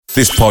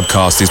This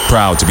podcast is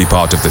proud to be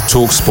part of the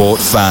TalkSport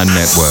Fan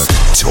Network.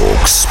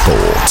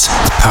 TalkSport.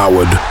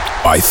 Powered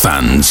by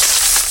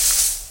fans.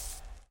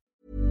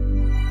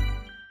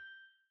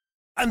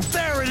 And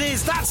there it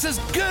is, that's as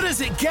good as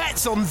it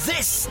gets on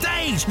this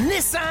stage.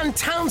 Nissan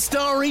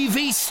Townstar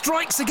EV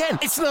strikes again.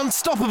 It's an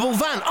unstoppable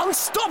van,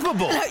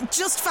 unstoppable.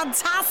 Just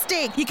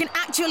fantastic. You can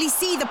actually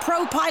see the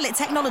ProPilot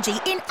technology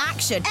in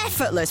action.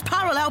 Effortless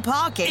parallel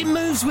parking. It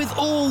moves with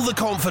all the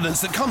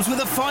confidence that comes with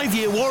a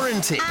 5-year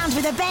warranty. And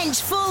with a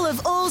bench full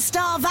of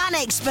all-star van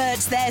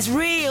experts, there's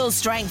real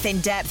strength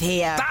in depth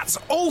here. That's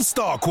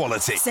all-star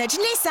quality. Search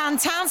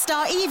Nissan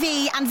Townstar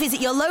EV and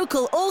visit your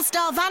local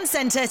all-star van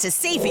centre to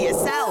see for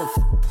yourself.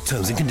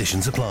 Terms and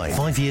conditions apply.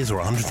 5 years or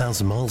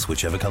 100,000 miles,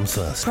 whichever comes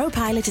first.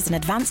 ProPilot is an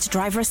advanced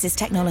driver assist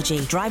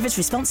technology. Driver's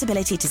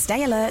responsibility to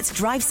stay alert,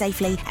 drive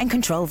safely and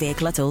control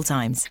vehicle at all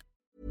times.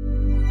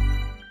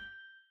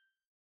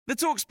 The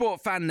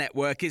TalkSport Fan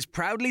Network is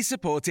proudly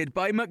supported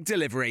by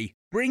McDelivery,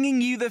 bringing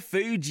you the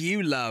food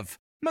you love.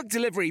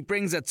 McDelivery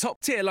brings a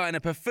top-tier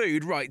lineup of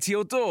food right to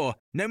your door.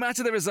 No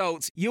matter the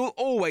result, you'll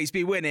always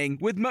be winning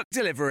with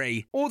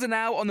McDelivery. Order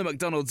now on the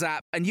McDonald's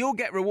app and you'll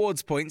get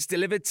rewards points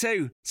delivered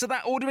too. So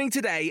that ordering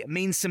today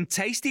means some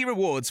tasty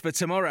rewards for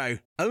tomorrow.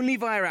 Only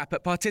via app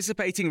at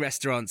participating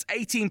restaurants.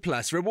 18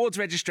 plus. Rewards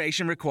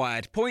registration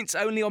required. Points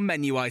only on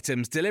menu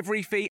items.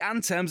 Delivery fee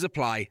and terms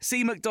apply.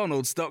 See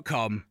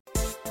mcdonalds.com.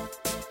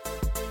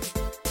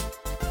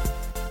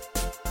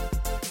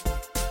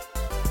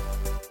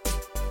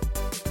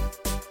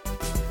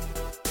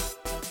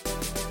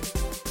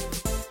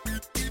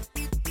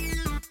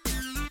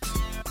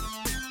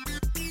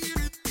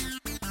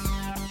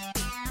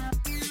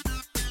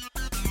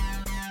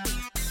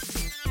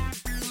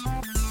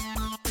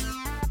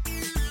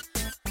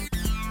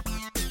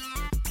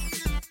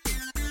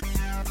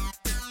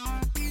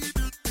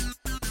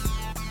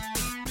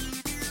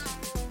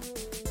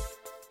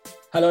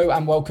 Hello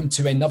and welcome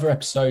to another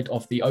episode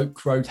of the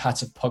Oak Road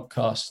Hatter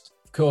podcast.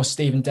 Of course,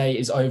 Stephen Day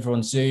is over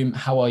on Zoom.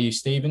 How are you,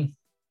 Stephen?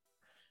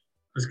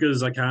 As good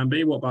as I can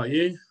be. What about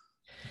you?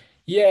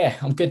 Yeah,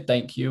 I'm good,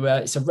 thank you.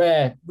 It's a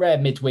rare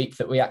midweek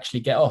that we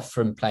actually get off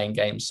from playing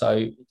games.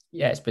 So,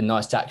 yeah, it's been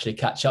nice to actually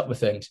catch up with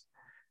things.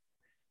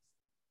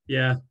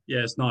 Yeah,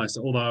 it's nice.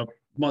 Although I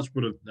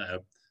would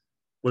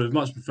have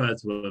much preferred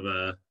to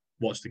have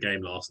watched the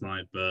game last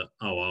night, but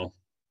oh well.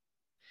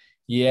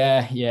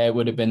 Yeah, it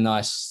would have been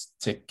nice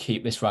to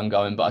keep this run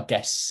going, but I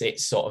guess it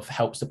sort of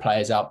helps the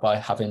players out by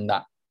having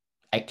that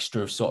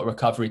extra sort of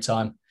recovery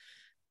time.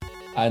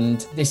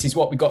 And this is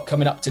what we got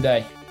coming up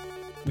today.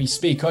 We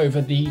speak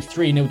over the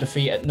 3-0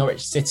 defeat at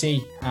Norwich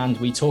City, and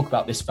we talk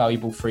about this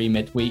valuable free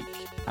midweek.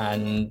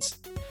 And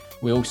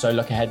we also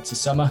look ahead to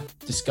summer,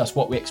 discuss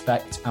what we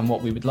expect and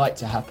what we would like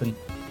to happen.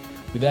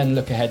 We then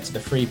look ahead to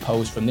the free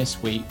polls from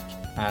this week,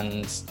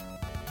 and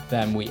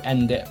then we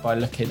end it by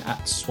looking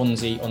at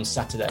Swansea on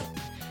Saturday.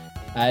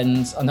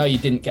 And I know you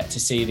didn't get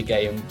to see the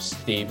game,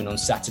 Stephen, on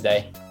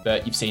Saturday,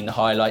 but you've seen the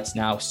highlights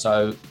now.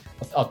 So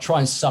I'll try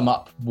and sum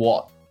up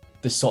what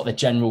the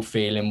general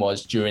feeling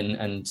was during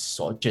and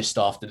sort of just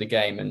after the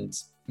game. And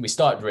we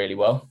started really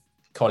well.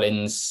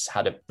 Collins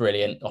had a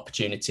brilliant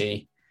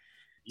opportunity.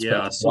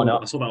 Yeah, I saw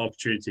that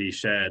opportunity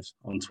shared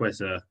on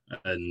Twitter,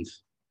 and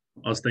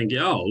I was thinking,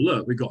 oh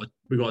look, we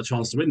got a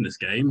chance to win this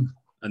game,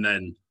 and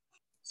then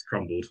it's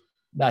crumbled.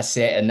 That's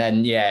it. And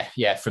then,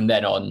 from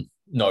then on,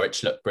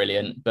 Norwich looked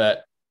brilliant,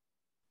 but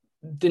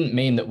didn't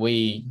mean that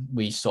we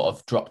sort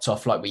of dropped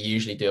off like we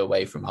usually do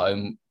away from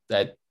home.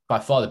 They're by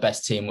far the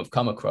best team we've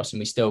come across, and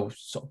we still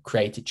sort of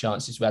created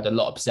chances. We had a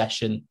lot of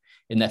possession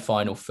in their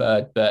final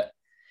third, but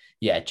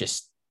yeah,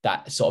 just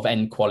that sort of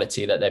end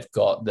quality that they've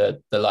got, the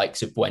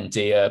likes of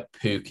Buendia,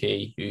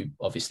 Pukki, who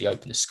obviously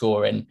opened the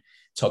scoring,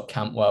 Todd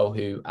Cantwell,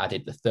 who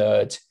added the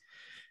third.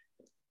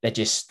 They're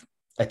just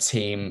a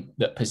team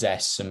that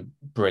possess some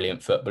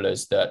brilliant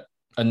footballers that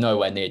are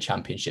nowhere near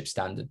championship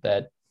standard.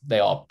 They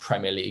are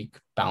Premier League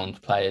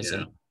bound players,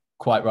 and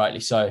quite rightly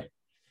so.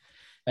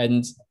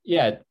 And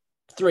yeah,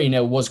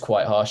 3-0 was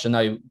quite harsh. I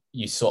know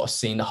you sort of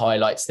seen the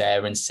highlights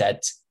there and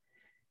said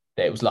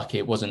that it was lucky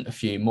it wasn't a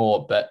few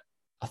more, but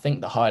I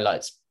think the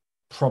highlights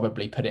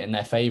probably put it in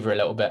their favour a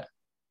little bit.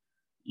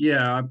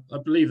 Yeah, I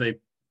believe they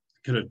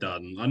could have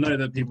done. I know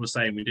that people are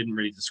saying we didn't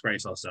really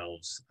disgrace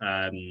ourselves,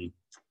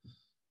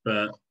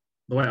 but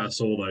the way I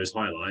saw those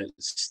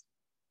highlights,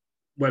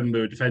 when we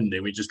were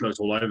defending, we just looked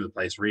all over the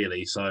place,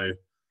 really. So,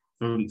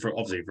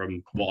 obviously,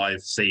 from what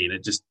I've seen,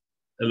 it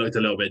looked a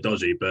little bit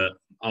dodgy. But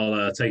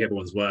I'll take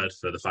everyone's word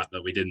for the fact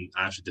that we didn't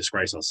actually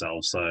disgrace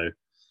ourselves. So,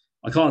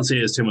 I can't see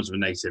it as too much of a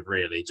negative,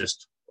 really.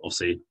 Just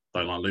obviously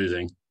don't like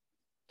losing.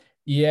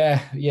 Yeah.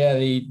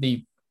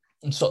 The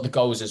sort of the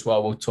goals as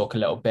well. We'll talk a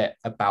little bit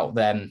about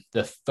them.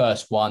 The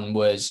first one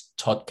was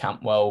Todd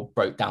Cantwell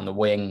broke down the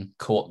wing,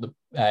 cut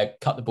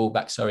the ball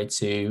back.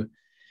 To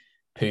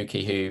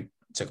Pukki, who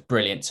took a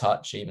brilliant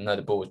touch, even though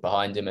the ball was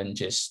behind him, and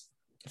just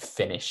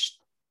finished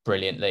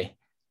brilliantly.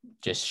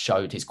 Just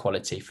showed his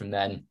quality from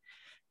then.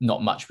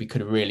 Not much we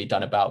could have really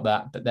done about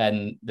that. But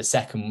then the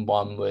second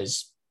one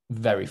was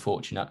very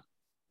fortunate.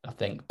 I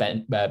think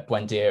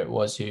Buendia it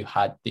was who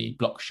had the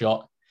block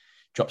shot,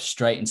 dropped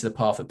straight into the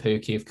path of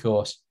Pukki, of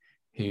course,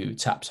 who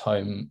taps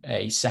home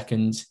a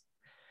second.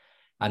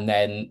 And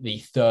then the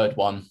third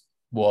one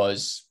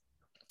was,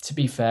 to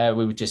be fair,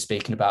 we were just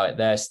speaking about it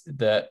there,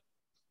 that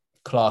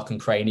Clark and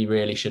Craney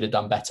really should have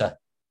done better.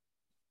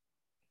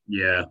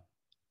 Yeah.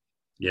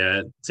 Yeah,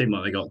 it seemed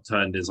like they got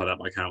turned inside out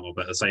by Campbell,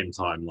 but at the same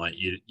time, like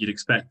you'd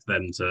expect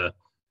them to,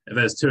 if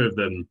there's two of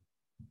them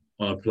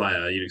on a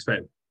player, you'd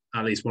expect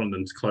at least one of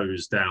them to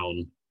close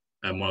down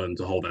and one of them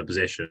to hold their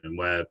position,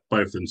 where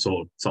both of them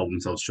sort of sold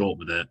themselves short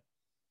with it.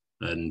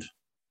 And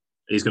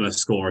he's going to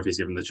score if he's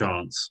given the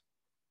chance.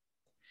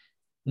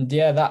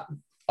 Yeah, that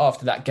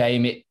after that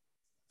game,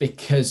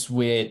 because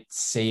we're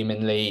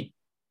seemingly,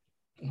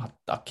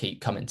 I keep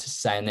coming to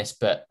saying this,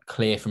 but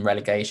clear from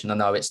relegation. I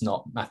know it's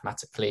not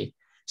mathematically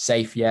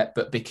safe yet,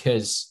 but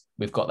because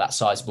we've got that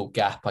sizable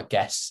gap, I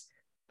guess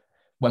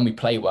when we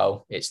play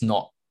well, it's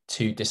not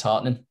too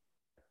disheartening.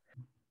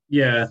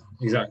 Yeah,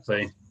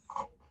 exactly.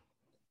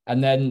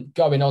 And then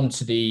going on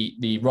to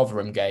the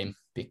Rotherham game,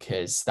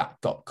 because that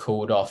got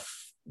called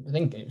off, I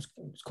think it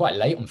was quite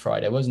late on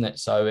Friday, wasn't it?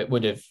 So it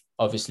would have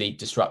obviously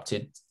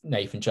disrupted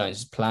Nathan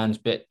Jones's plans,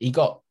 but he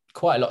got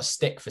quite a lot of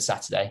stick for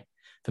Saturday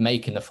for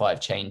making the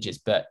 5 changes.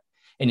 But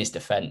in his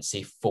defence,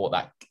 he thought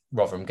that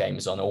Rotherham game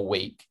was on all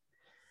week.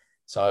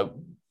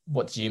 So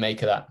what do you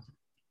make of that?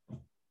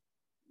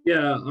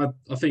 Yeah,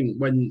 I think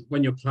when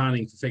you're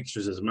planning for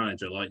fixtures as a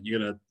manager, like you're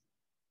going to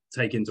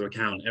take into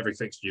account every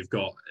fixture you've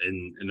got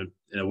in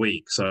a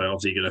week. So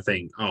obviously you're going to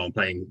think,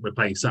 we're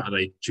playing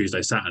Saturday,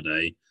 Tuesday,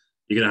 Saturday.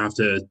 You're going to have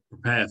to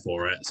prepare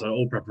for it. So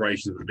all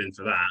preparations would have been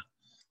for that.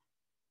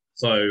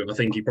 So I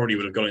think he probably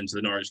would have gone into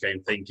the Norwich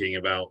game thinking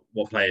about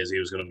what players he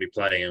was going to be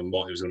playing and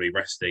what he was going to be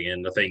resting.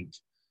 And I think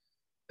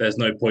there's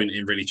no point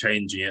in really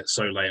changing it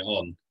so late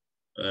on.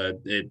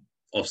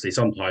 Obviously,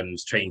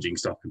 sometimes changing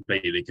stuff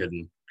completely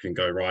can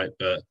go right,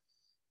 but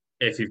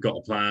if you've got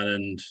a plan,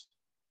 and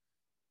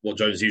what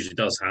Jones usually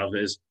does have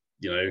is,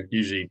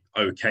 usually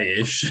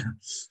okay-ish.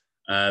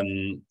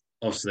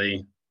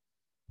 Obviously,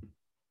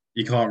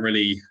 you can't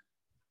really.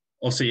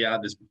 Obviously,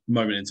 at this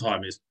moment in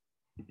time,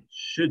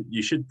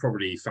 you should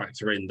probably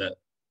factor in that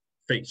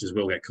fixtures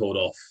will get called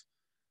off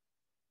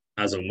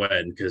as and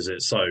when, because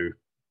it's so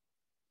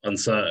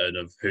uncertain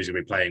of who's going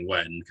to be playing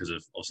when. Because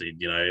of obviously,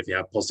 if you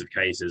have positive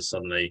cases,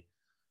 suddenly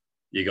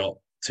you got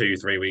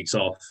 2-3 weeks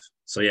off.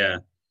 So yeah,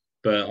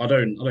 but I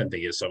don't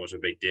think it's so much of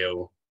a big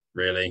deal,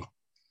 really.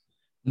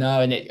 No,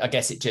 and I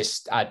guess it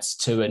just adds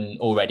to an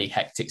already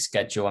hectic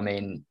schedule. I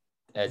mean,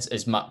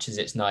 as much as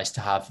it's nice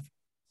to have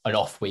an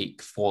off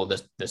week for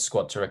the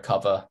squad to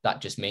recover,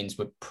 that just means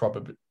we're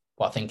probably,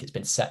 I think it's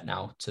been set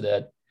now to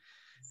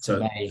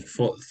May.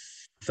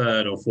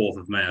 3rd or 4th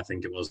of May, I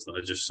think it was, that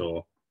I just saw.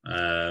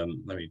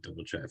 Let me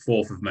double check.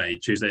 4th of May,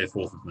 Tuesday the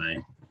 4th of May.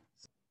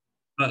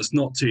 That's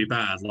not too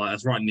bad. Like,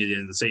 that's right near the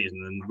end of the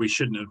season, and we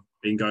shouldn't have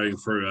been going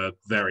through a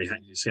very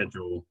hectic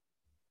schedule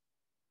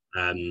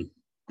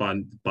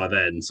by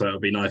then. So it'll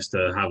be nice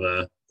to have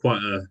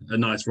quite a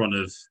nice run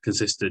of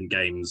consistent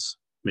games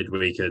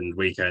midweek and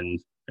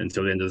weekend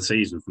until the end of the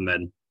season from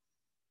then.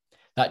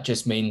 That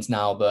just means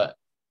now that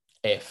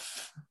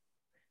if,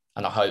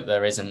 and I hope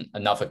there isn't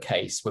another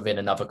case within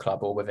another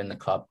club or within the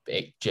club,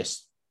 it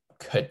just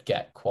could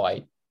get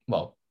quite,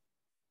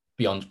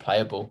 beyond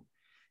playable.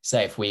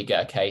 Say if we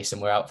get a case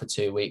and we're out for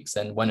 2 weeks,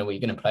 then when are we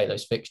going to play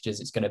those fixtures?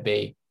 It's going to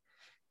be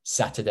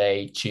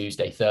Saturday,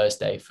 Tuesday,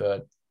 Thursday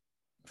for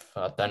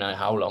I don't know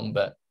how long,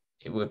 but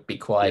it would be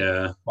quite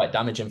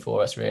damaging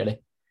for us, really.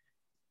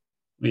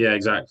 Yeah,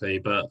 exactly.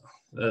 But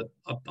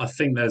I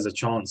think there's a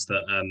chance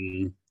that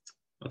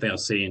I think I've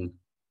seen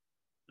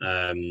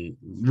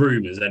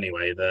rumours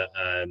anyway that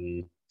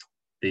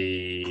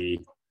the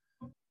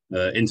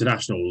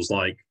internationals,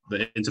 like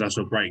the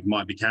international break,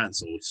 might be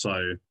cancelled.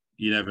 So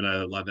you never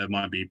know. Like there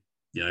might be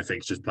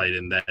fixtures played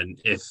in then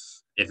if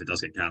it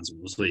does get cancelled.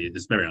 Obviously,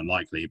 it's very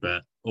unlikely.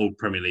 But all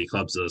Premier League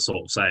clubs are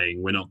sort of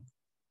saying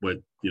we're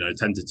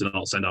tempted to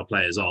not send our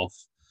players off.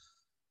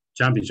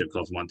 Championship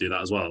clubs might do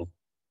that as well.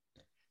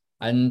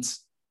 And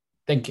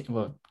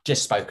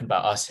just spoken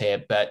about us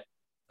here, but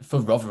for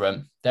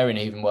Rotherham, they're in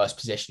an even worse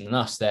position than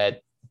us. They're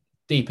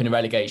deep in a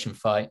relegation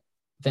fight.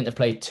 I think they've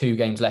played 2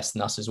 games less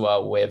than us as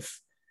well.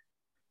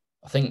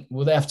 I think,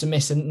 will they have to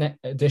miss an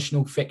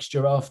additional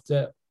fixture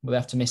after? Will they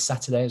have to miss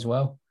Saturday as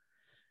well?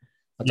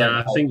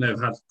 I think they've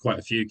had quite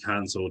a few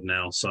cancelled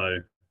now. So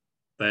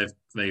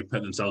they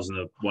put themselves in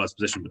a worse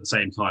position. But at the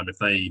same time, if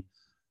they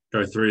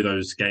go through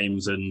those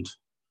games and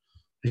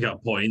pick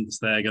up points,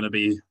 they're going to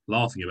be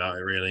laughing about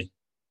it, really.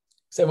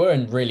 So we're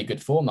in really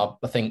good form. I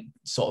think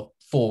sort of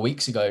 4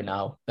 weeks ago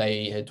now,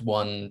 they had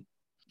won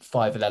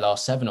 5 of their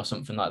last 7 or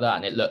something like that.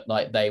 And it looked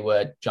like they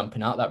were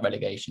jumping out that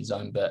relegation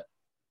zone. But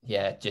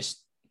yeah,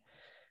 just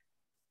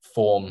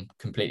form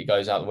completely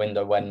goes out the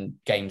window when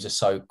games are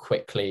so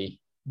quickly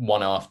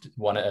one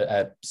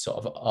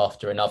sort of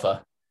after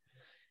another.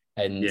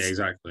 And yeah,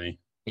 exactly.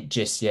 You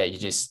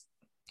just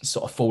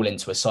sort of fall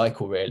into a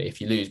cycle, really. If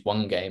you lose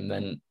one game,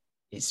 then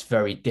it's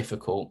very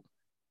difficult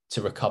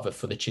to recover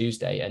for the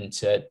Tuesday and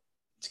to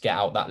get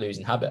out that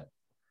losing habit.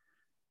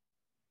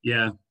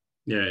 Yeah,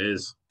 it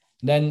is.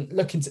 Then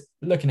looking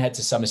ahead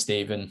to summer,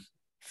 Stephen,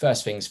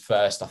 first things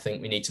first, I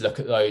think we need to look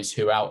at those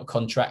who are out of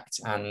contract,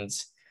 and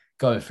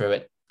going through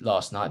it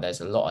last night,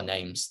 there's a lot of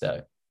names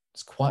that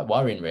it's quite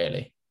worrying,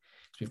 really.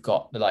 We've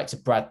got the likes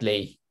of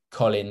Bradley,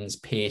 Collins,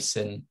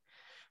 Pearson,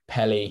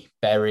 Pelly,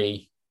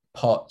 Berry,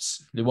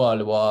 Potts,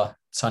 Luar,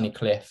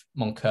 Tunnicliffe,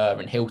 Moncur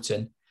and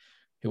Hilton,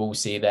 who all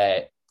see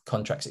their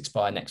contracts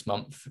expire next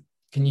month.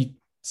 Can you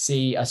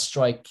see us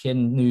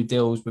striking new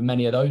deals with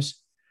many of those?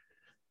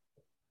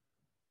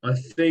 I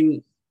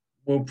think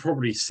we'll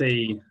probably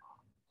see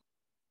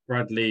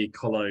Bradley,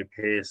 Colo,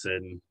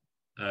 Pearson,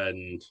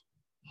 and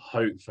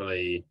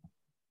hopefully,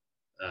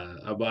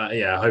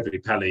 hopefully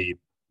Pelly.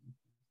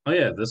 Oh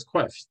yeah,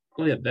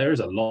 there is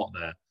a lot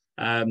there.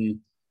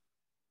 I'm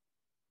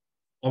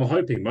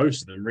hoping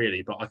most of them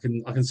really, but I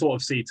can sort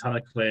of see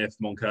Tunnicliffe,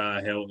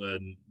 Moncur,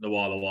 Hilton,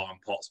 Luar,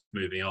 and Potts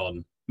moving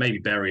on. Maybe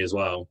Berry as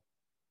well.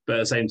 But at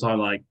the same time,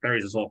 like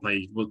Berry's a sort of player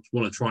you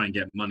want to try and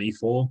get money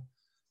for.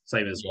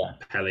 Same as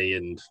Pelly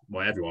and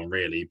everyone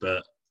really.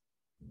 But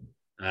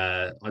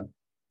I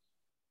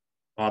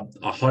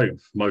hope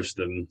most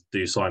of them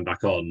do sign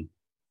back on.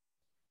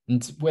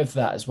 And with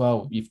that as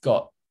well, you've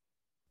got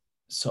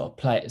so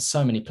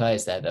many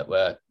players there that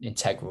were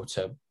integral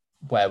to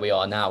where we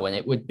are now, and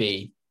it would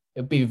be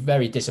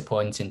very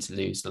disappointing to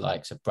lose the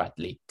likes of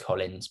Bradley,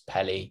 Collins,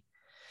 Pelly,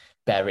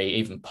 Berry,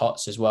 even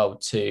Potts as well,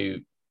 to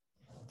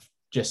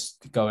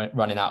just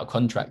running out of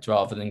contract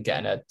rather than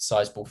getting a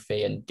sizable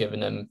fee and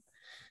giving them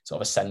sort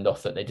of a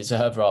send-off that they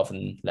deserve rather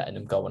than letting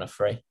them go on a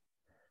free.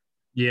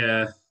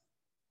 Yeah,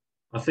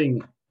 I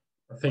think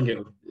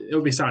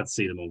it'll be sad to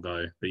see them all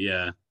go, but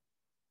yeah.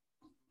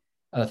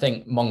 And I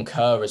think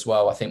Moncur as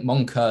well. I think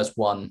Moncur's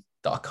one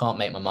that I can't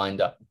make my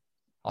mind up.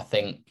 I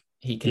think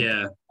he can.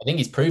 Yeah. I think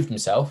he's proved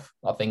himself.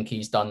 I think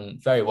he's done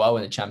very well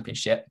in the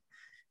Championship,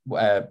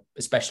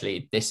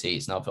 especially this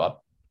season. I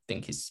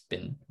think he's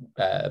been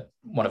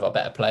one of our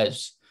better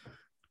players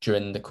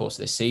during the course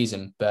of this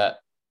season. But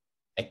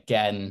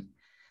again,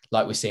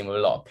 like we've seen with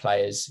a lot of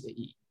players,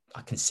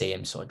 I can see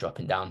him sort of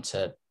dropping down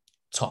to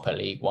top of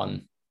League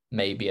One,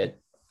 maybe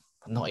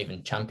not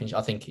even Championship.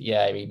 I think,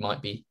 he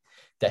might be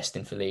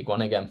destined for League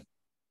One again.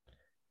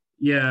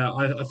 Yeah,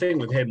 I think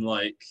with him,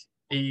 like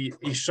he's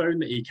shown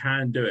that he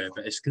can do it,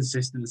 but it's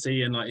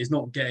consistency and like he's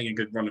not getting a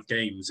good run of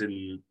games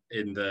in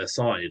the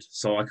side.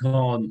 So I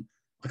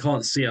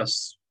can't see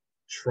us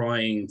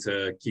trying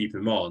to keep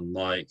him on.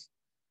 Like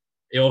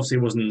it obviously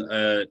wasn't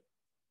I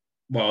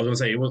was going to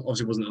say it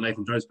obviously wasn't a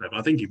Nathan Jones player, but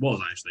I think he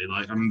was actually.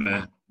 Like I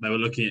remember they were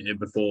looking at him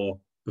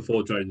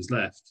before Jones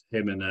left.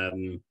 Him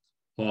and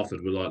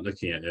Harford were like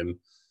looking at him.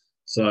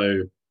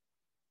 So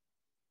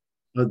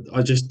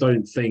I just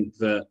don't think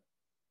that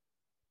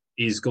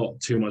he's got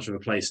too much of a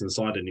place in the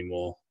side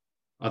anymore.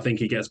 I think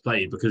he gets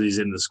played because he's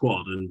in the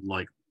squad and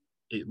like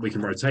we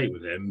can rotate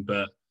with him.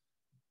 But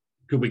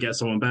could we get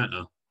someone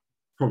better?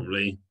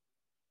 Probably.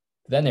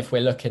 Then if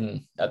we're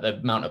looking at the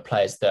amount of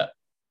players that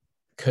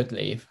could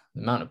leave,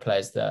 the amount of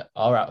players that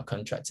are out of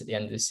contract at the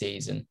end of the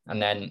season,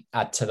 and then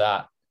add to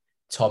that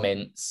Tom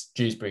Ince,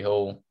 Dewsbury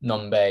Hall,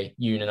 Nombe,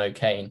 Ewan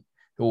O'Kane,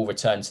 who all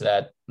return to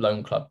their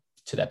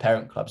their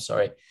parent club,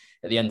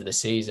 at the end of the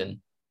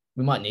season,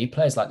 we might need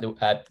players like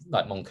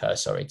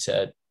Moncur,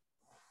 to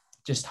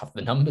just have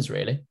the numbers,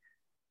 really.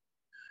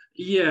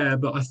 Yeah,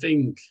 but I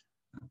think,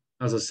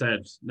 as I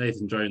said,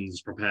 Nathan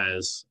Jones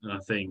prepares, and I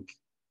think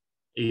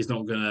he's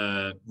not going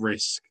to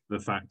risk the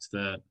fact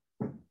that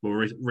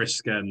we'll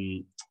risk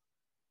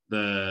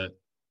the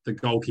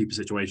goalkeeper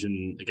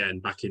situation again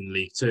back in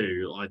League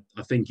Two.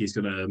 I think he's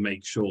going to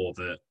make sure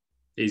that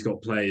he's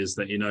got players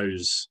that he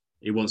knows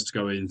he wants to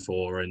go in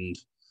for, and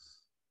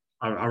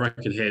I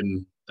reckon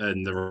him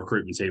and the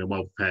recruitment team are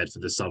well prepared for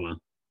this summer.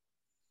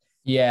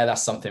 Yeah,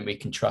 that's something we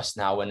can trust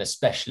now, and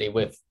especially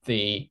with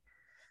the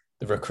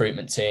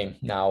recruitment team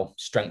now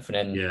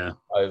strengthening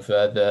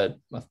over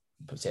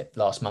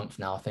last month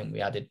now. I think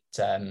we added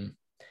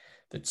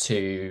the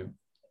two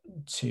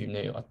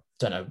new, I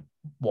don't know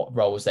what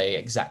roles they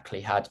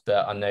exactly had,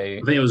 but I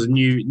think it was a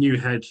new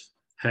head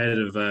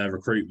of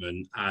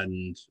recruitment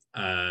and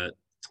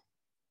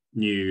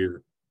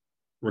new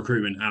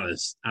recruitment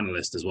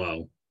analyst as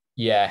well.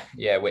 Yeah,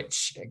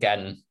 which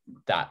again,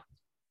 that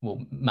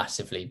will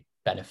massively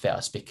benefit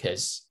us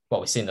because,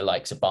 we've seen the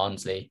likes of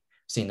Barnsley, we've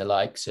seen the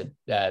likes of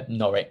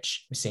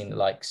Norwich, we've seen the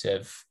likes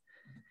of,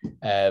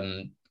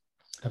 there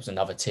was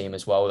another team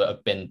as well that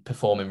have been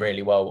performing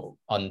really well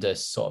under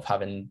sort of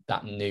having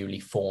that newly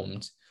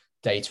formed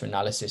data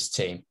analysis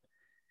team.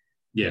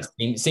 Yeah.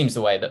 It seems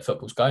the way that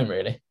football's going,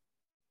 really.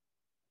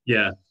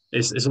 Yeah,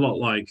 it's a lot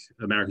like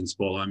American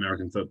sport, like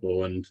American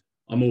football, and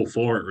I'm all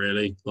for it,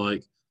 really.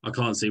 Like, I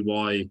can't see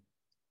why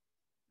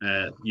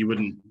you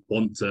wouldn't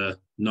want to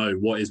know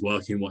what is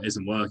working, what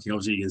isn't working.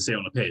 Obviously, you can see it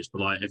on a pitch,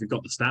 but like if you've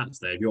got the stats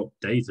there, if you've got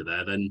data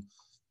there, then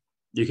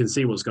you can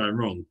see what's going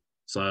wrong.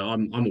 So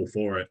I'm all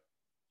for it.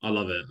 I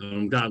love it. And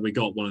I'm glad we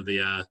got one of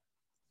the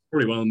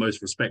probably one of the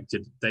most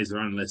respected data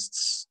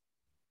analysts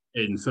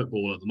in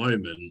football at the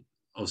moment,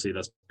 obviously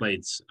that's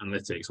Blades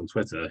Analytics on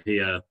Twitter. He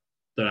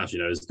don't actually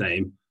know his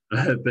name,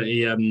 but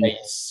he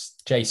It's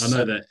Jason. I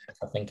know that.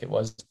 I think it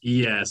was.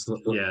 Yes,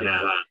 yeah.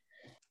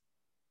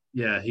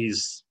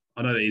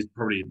 I know that he's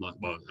probably like.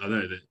 Well, I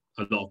know that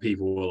a lot of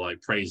people were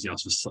like praising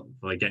us for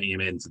like getting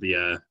him into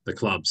the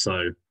club.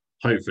 So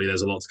hopefully,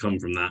 there's a lot to come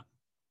from that.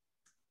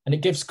 And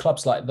it gives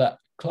clubs like that,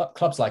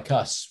 clubs like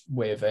us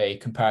with a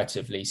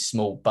comparatively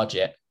small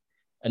budget,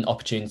 an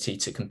opportunity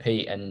to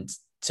compete and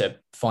to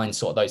find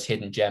sort of those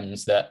hidden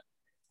gems that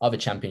other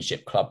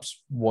championship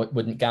clubs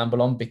wouldn't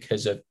gamble on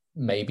because of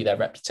maybe their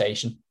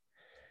reputation.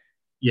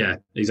 Yeah,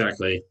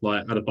 exactly.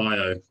 Like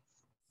Adebayo,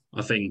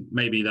 I think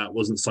maybe that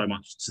wasn't so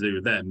much to do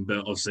with them, but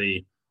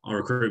obviously our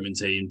recruitment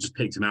team just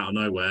picked him out of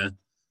nowhere.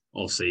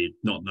 Obviously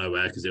not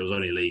nowhere because it was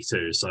only League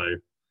Two. So,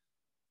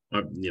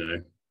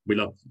 we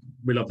love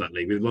that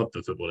league. We love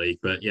the Football League.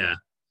 But yeah,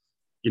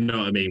 you know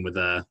what I mean with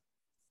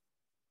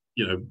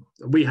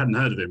we hadn't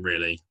heard of him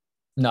really.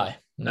 No.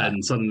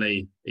 And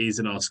suddenly he's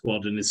in our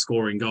squad and is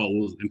scoring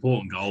goals,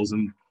 important goals,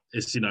 and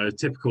it's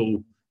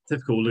typical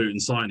Luton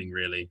signing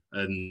really.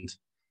 And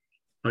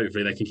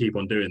hopefully they can keep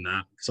on doing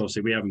that because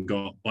obviously we haven't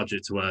got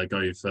budget to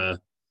go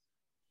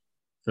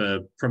for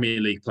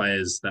Premier League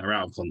players that are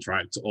out of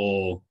contract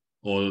or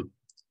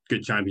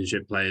good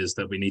Championship players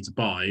that we need to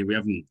buy. We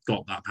haven't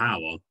got that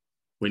power.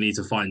 We need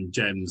to find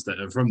gems that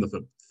are from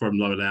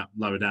lower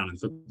down in the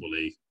Football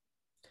League.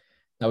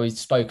 Now, we've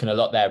spoken a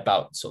lot there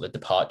about sort of the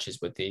departures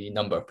with the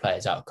number of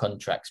players out of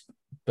contracts,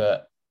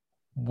 but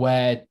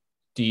where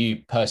do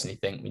you personally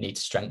think we need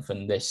to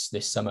strengthen this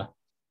summer?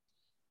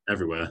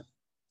 Everywhere,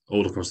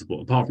 all across the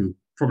board, apart from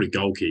probably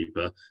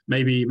goalkeeper.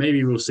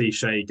 Maybe we'll see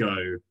Shea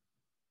go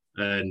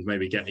and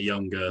maybe get a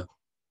younger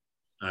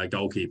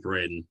goalkeeper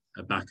in,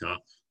 a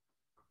backup.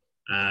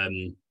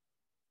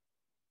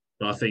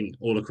 But I think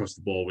all across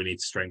the board we need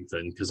to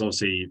strengthen because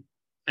obviously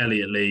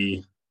Elliot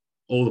Lee,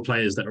 all the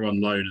players that are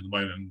on loan at the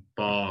moment,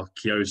 bar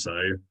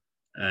Kioso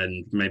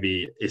and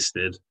maybe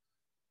Istid,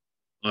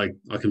 I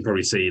can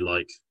probably see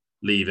like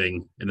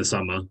leaving in the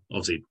summer.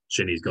 Obviously,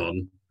 Shinny's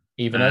gone.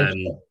 Even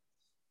Osho?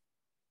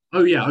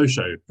 Oh yeah,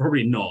 Osho.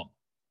 Probably not.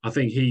 I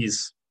think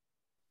he's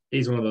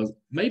one of those.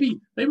 Maybe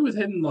with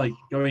him like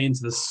going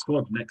into the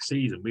squad next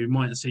season, we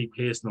might see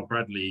Pearson or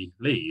Bradley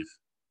leave.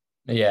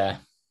 Yeah.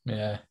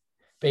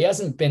 But he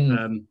hasn't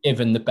been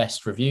given the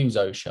best reviews,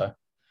 Osho.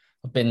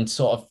 I've been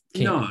sort of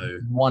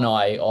keeping one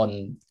eye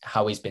on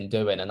how he's been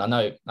doing. And I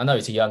know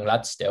he's a young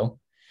lad still,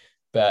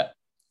 but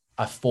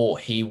I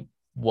thought he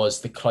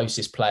was the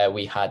closest player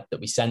we had that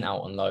we sent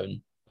out on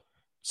loan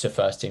to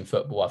first team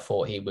football. I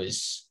thought he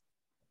was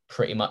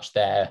pretty much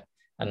there.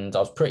 And I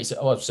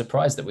was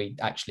surprised that we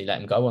actually let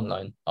him go on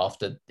loan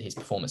after his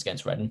performance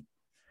against Reading.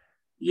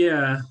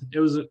 Yeah, it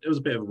was a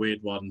bit of a weird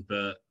one,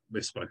 but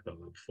we've spoken about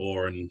that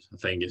before. And I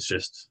think it's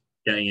just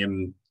getting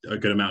him a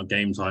good amount of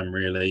game time,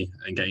 really,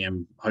 and getting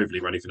him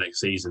hopefully ready for next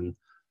season.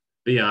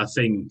 But yeah, I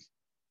think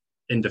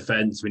in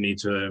defence we need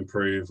to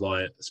improve,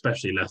 like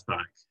especially left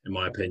back, in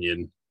my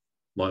opinion.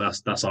 Like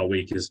that's one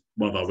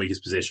of our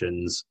weakest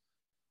positions.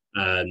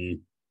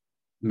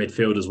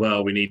 Midfield as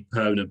well. We need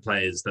permanent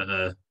players that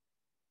are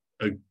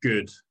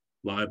good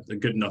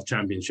enough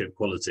Championship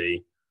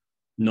quality,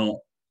 not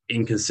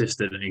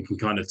inconsistent and can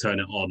kind of turn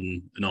it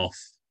on and off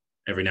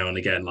every now and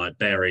again, like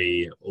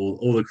Berry,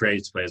 all the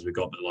creative players we've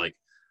got that like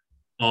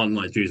aren't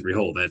like Dewsbury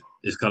Hall.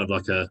 It's kind of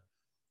like a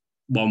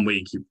 1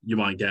 week you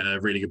might get a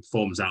really good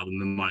performance out of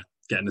them and might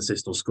get an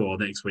assist or score.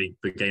 Next week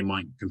the game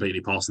might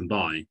completely pass them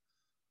by.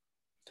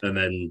 And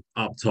then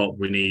up top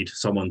we need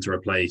someone to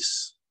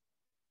replace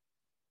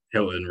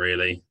Hilton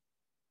really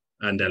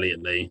and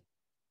Elliot Lee.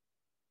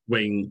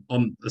 Wing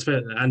on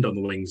the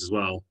wings as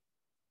well.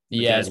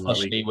 Yeah, again,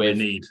 especially we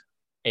need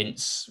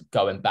Ince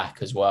going back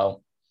as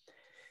well.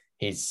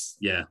 And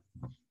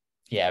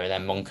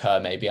then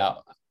Moncur maybe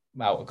out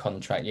of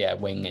contract. Yeah,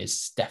 wing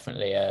is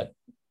definitely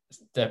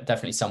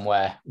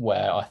somewhere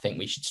where I think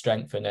we should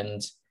strengthen,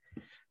 and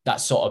that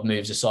sort of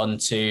moves us on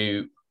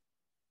to.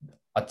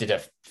 I did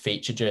a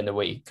feature during the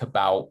week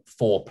about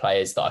 4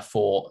 players that I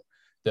thought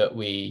that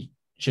we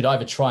should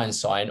either try and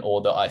sign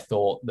or that I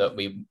thought that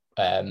we,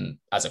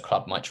 as a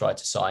club, might try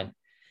to sign,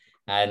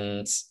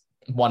 and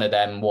one of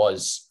them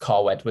was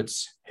Carl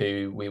Edwards,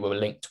 who we were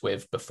linked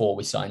with before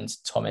we signed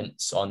Tom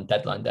Ince on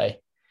deadline day.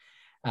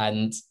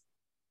 And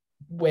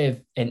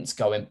with Ince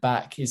going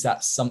back, is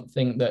that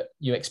something that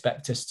you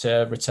expect us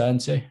to return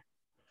to?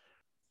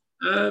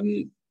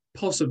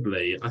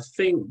 Possibly. I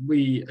think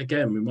we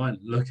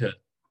might look at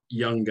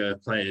younger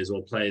players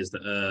or players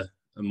that are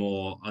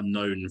more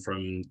unknown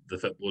from the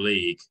Football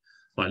League,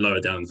 like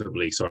lower down in the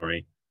Football League,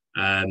 sorry.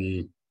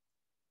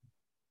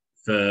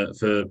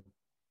 For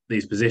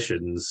these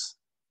positions,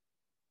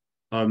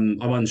 I'm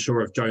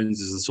unsure if Jones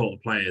is the sort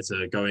of player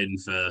to go in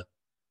for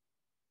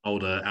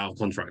older out of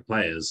contract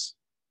players.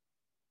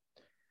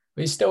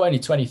 But he's still only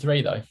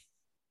 23 though.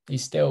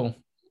 He's still.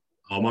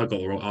 Oh, I might got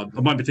the wrong.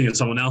 I might be thinking of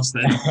someone else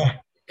then.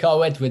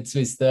 Carl Edwards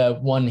is the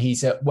one.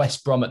 He's at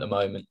West Brom at the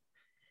moment.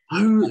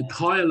 Oh,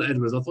 Kyle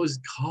Edwards. I thought it was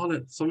Carl.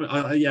 Something.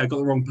 Yeah, I got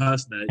the wrong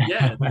person there.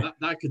 Yeah,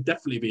 that could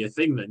definitely be a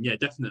thing then. Yeah,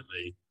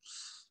 definitely.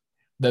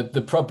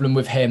 The problem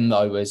with him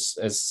though,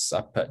 as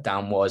I put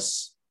down,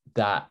 was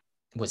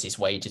his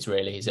wages.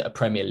 Really, he's at a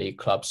Premier League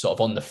club, sort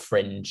of on the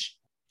fringe.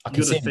 I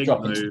can see him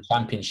dropping to the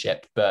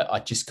Championship, but I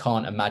just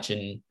can't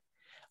imagine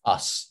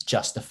us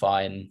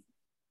justifying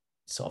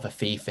sort of a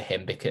fee for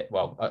him because,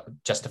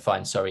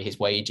 his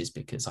wages,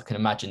 because I can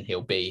imagine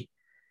he'll be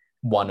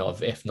one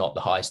of, if not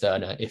the highest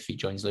earner, if he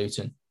joins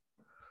Luton.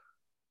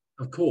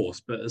 Of course,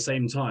 but at the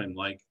same time,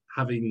 like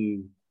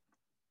having,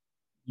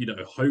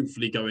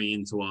 hopefully going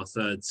into our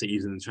third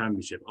season in the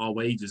Championship, our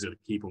wages are going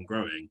to keep on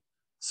growing.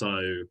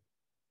 So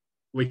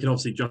we can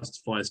obviously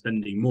justify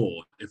spending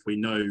more if we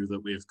know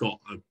that we've got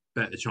a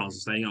better chance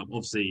of staying up.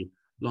 Obviously,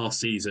 last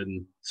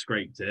season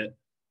scraped it.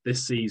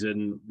 This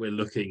season, we're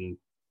looking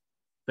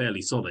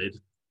fairly solid.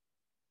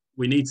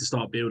 We need to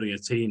start building a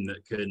team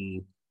that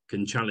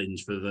can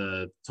challenge for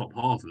the top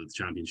half of the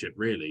Championship,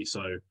 really.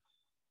 So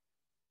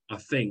I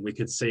think we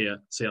could see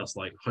us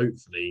like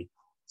hopefully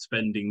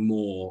spending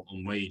more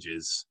on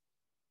wages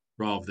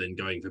rather than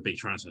going for big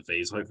transfer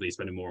fees. Hopefully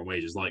spending more on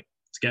wages, like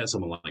to get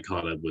someone like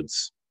Kyle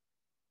Edwards.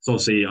 So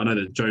obviously, I know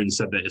that Jones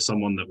said that it's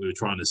someone that we were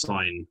trying to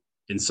sign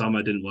in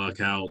summer, didn't work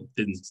out,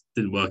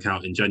 didn't work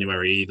out in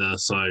January either.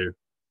 So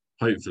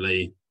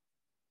hopefully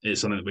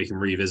it's something that we can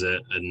revisit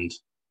and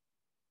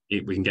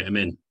we can get him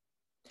in.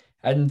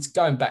 And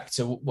going back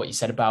to what you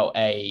said about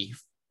a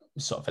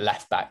sort of a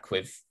left back,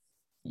 with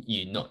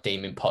you not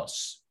deeming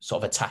Potts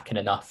sort of attacking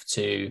enough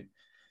to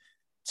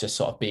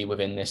sort of be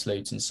within this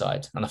Luton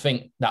side. And I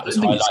think that was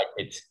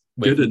highlighted.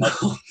 Good enough.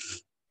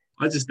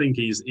 I just think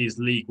he's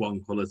League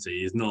One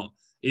quality.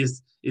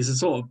 He's a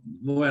sort of,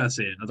 the way I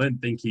see it, I don't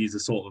think he's the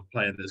sort of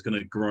player that's going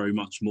to grow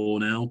much more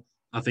now.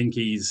 I think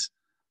his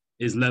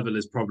level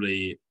is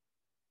probably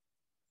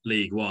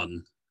League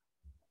One.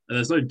 And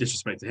there's no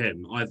disrespect to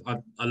him. I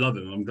love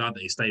him. I'm glad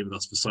that he stayed with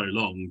us for so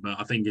long. But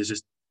I think it's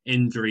just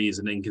injuries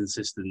and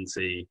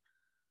inconsistency.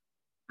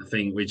 I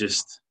think we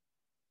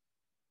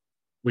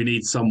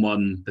need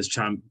someone that's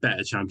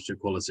better Championship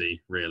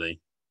quality,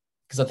 really.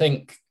 Because I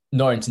think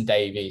Norrington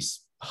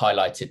Davies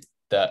highlighted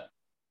that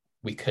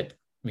we could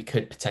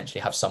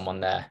potentially have someone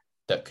there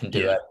that can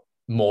do a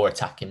more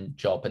attacking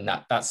job. And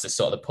that's the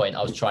sort of the point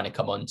I was trying to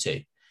come on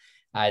to.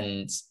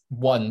 And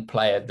one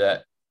player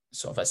that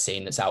sort of I've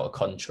seen that's out of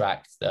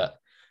contract that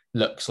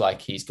looks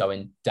like he's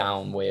going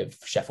down with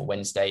Sheffield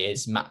Wednesday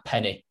is Matt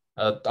Penny.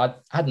 I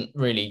hadn't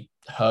really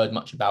heard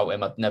much about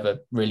him. I've never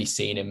really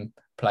seen him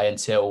play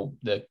until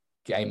the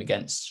game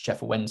against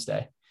Sheffield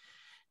Wednesday.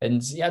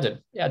 And he had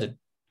a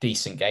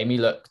decent game. He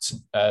looked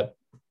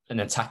an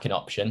attacking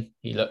option.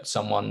 He looked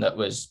someone that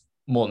was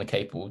more than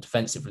capable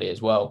defensively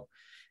as well,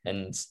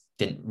 and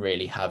didn't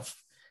really have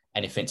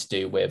anything to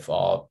do with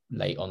our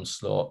late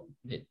onslaught.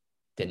 It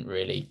didn't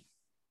really,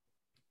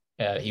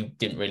 he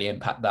didn't really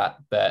impact that,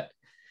 but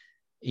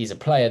he's a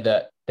player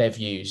that they've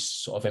used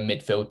sort of in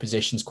midfield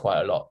positions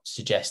quite a lot,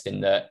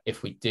 suggesting that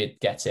if we did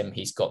get him,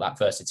 he's got that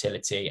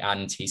versatility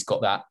and he's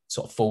got that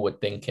sort of forward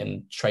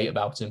thinking trait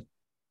about him.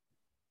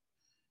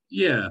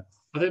 Yeah,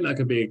 I think that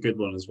could be a good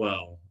one as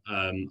well.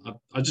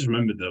 I just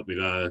remembered that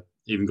we've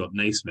even got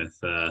Naismith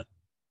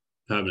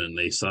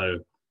permanently, so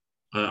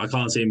I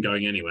can't see him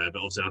going anywhere. But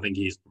obviously, I think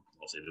he's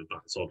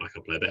sort of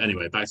backup player. But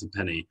anyway, back to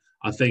Penny.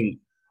 I think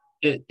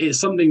it's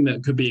something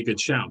that could be a good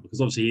shout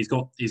because obviously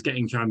he's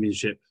getting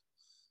Championship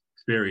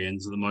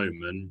experience at the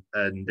moment,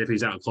 and if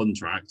he's out of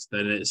contract,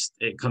 then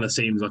it kind of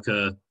seems like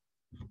an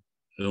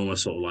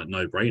almost sort of like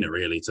no-brainer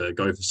really to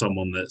go for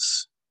someone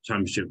that's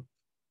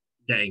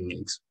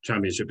getting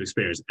Championship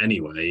experience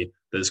anyway,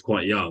 that's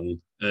quite young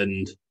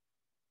and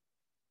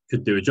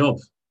could do a job.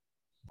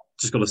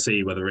 Just got to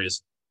see whether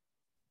it's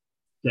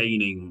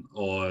gaining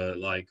or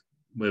like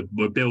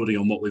we're building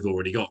on what we've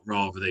already got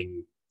rather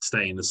than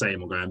staying the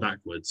same or going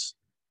backwards.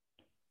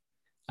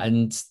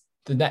 And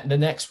the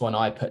next one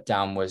I put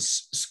down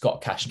was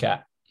Scott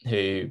Cashcat,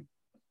 who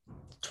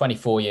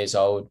 24 years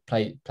old,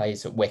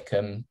 plays at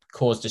Wycombe,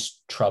 caused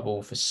us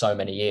trouble for so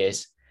many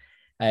years.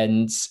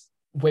 And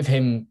with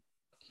him,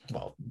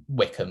 well,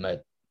 Wycombe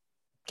are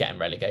getting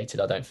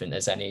relegated. I don't think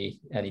there's any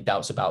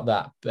doubts about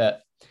that.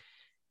 But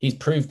he's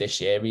proved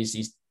this year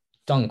he's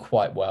done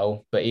quite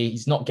well, but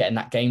he's not getting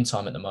that game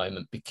time at the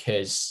moment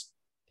because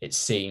it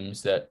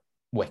seems that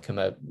Wycombe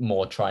are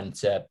more trying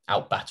to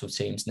out-battle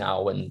teams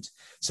now and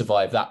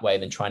survive that way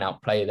than try and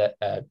outplay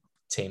the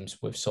teams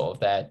with sort of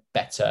their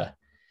better,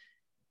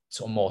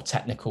 sort of more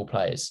technical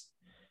players.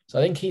 So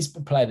I think he's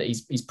a player that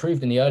he's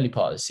proved in the early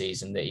part of the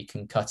season that he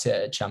can cut it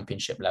at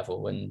Championship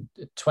level. And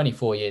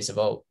 24 years of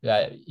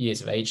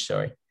age,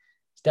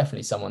 it's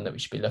definitely someone that we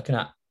should be looking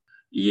at.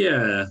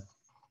 Yeah,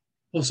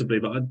 possibly,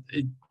 but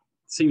it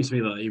seems to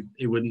me like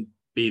he wouldn't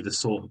be the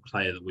sort of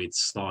player that we'd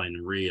sign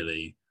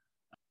really.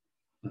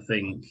 I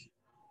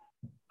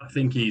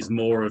think he's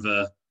more of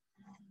a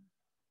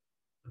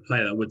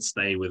player that would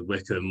stay with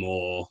Wycombe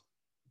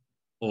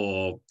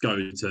or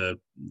go to,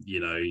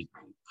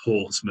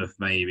 Portsmouth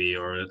maybe,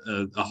 or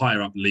a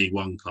higher up League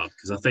One club.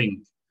 Because I think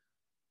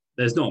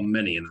there's not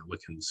many in that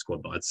Wycombe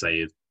squad that I'd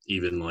say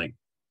even like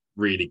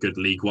really good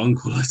League One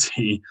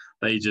quality.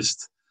 They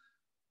just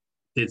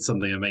did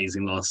something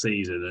amazing last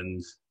season,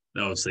 and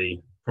they're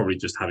obviously probably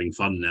just having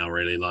fun now,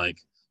 really, like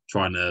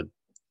trying to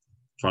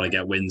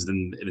get wins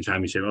in the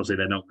Championship. Obviously,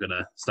 they're not going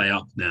to stay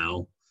up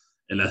now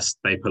unless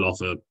they pull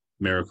off a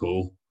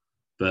miracle.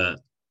 But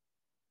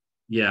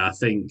yeah, I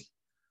think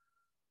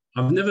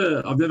I've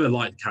never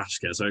liked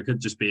Kashka, so it could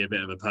just be a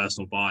bit of a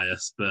personal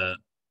bias, but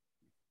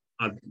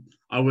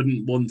I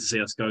wouldn't want to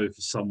see us go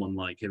for someone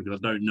like him because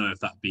I don't know if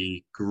that'd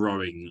be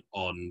growing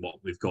on what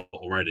we've got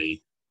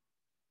already.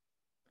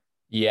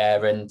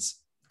 Yeah, and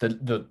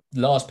the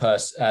last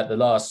person,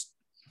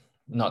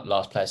 not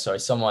last player, sorry,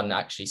 someone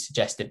actually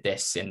suggested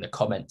this in the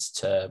comments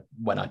to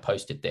when I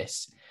posted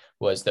this,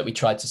 was that we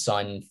tried to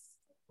sign,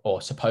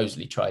 or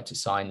supposedly tried to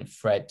sign,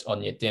 Fred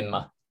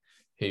Onyedinma,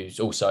 who's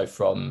also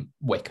from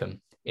Wycombe,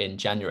 in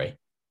January.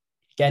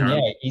 Again,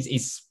 yeah,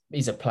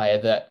 he's a player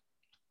that,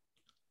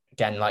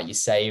 again, like you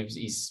say,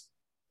 he's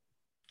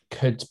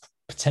could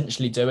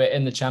potentially do it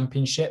in the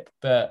Championship,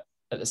 but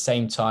at the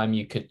same time,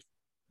 you could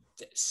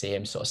see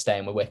him sort of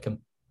staying with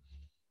Wycombe.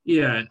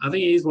 Yeah, I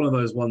think he's one of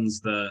those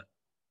ones that,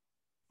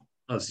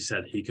 as you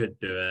said, he could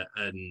do it,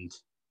 and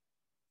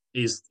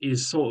he's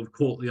sort of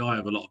caught the eye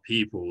of a lot of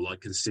people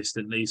like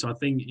consistently. So I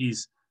think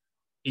he's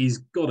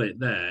got it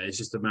there. It's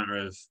just a matter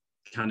of,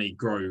 can he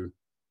grow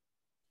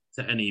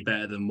to any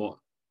better than what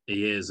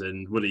he is,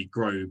 and will he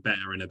grow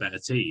better in a better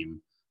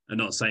team? And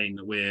not saying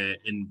that we're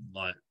in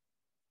like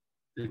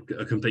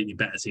a completely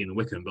better team than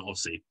Wycombe, but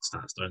obviously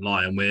stats don't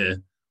lie, and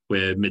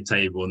we're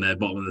mid-table and they're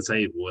bottom of the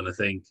table. And I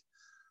think,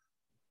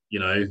 you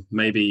know,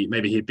 maybe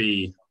he'd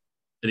be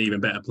an even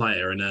better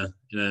player in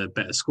a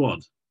better squad.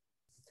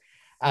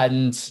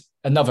 And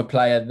another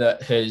player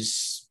that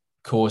has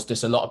caused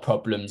us a lot of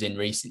problems in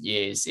recent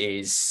years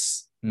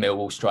is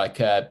Millwall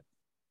striker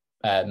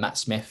Matt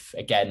Smith.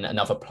 Again,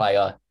 another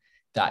player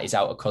that is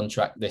out of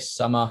contract this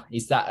summer.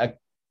 Is that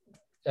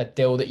a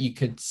deal that you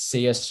could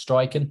see us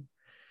striking?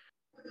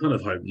 I kind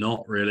of hope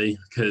not, really,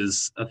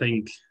 because I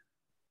think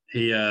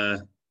he, I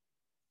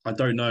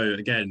don't know,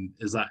 again,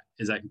 is that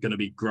going to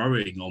be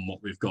growing on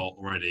what we've got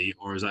already,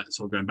 or is that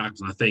sort of going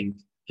backwards? And I think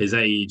his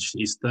age,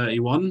 he's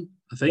 31,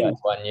 I think.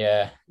 31,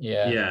 yeah.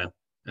 Yeah.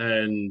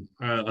 And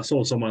I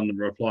saw someone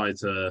reply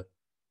to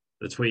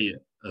the tweet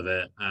of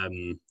it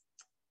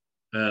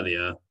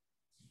earlier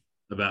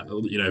about,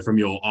 you know, from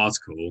your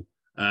article,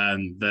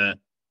 that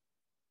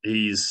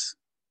he's,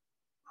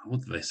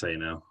 what did they say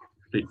now?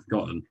 I've completely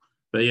forgotten.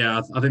 But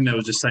yeah, I think they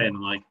were just saying,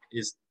 like,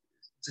 it's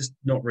just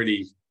not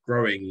really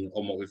growing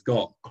on what we've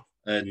got.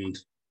 And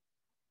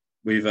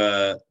we've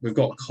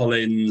got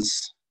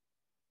Collins,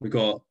 we've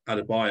got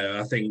Adebayo.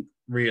 I think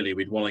really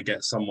we'd want to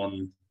get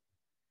someone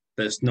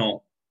that's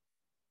not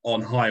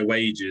on high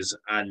wages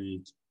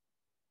and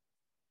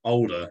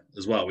older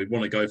as well. We'd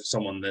want to go for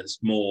someone that's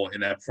more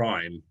in their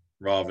prime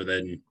rather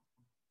than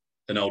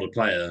an older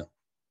player.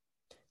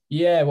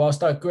 Yeah,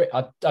 whilst I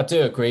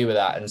do agree with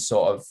that, and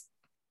sort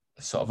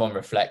of on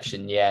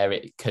reflection, yeah,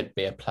 it could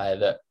be a player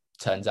that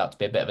turns out to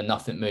be a bit of a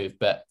nothing move.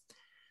 But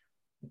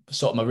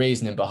sort of my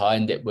reasoning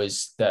behind it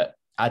was that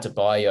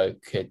Adebayo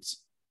could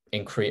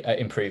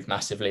improve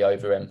massively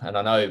over him. And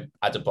I know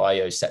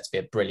Adebayo is set to be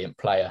a brilliant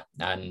player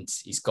and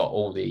he's got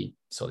all the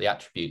sort of the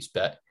attributes,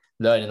 but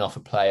learning off a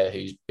player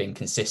who's been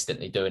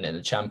consistently doing it in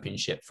the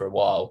Championship for a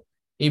while,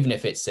 even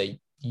if it's a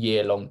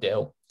year-long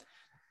deal,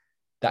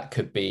 that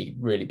could be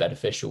really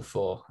beneficial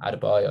for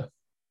Adebayo.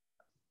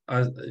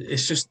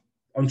 It's just,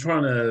 I'm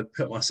trying to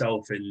put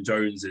myself in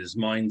Jones's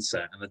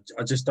mindset, and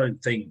I just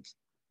don't think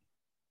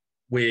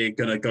we're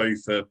going to go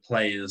for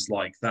players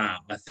like that.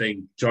 I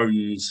think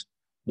Jones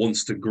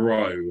wants to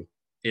grow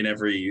in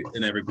every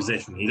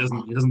position. He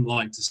doesn't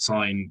like to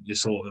sign your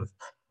sort of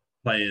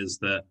players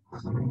that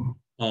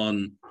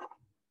aren't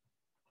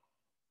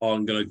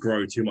going to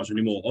grow too much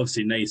anymore.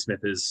 Obviously,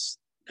 Naismith has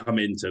come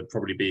in to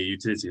probably be a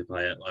utility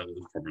player.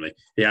 Probably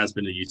he has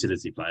been a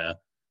utility player,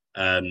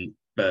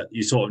 but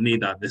you sort of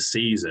need that this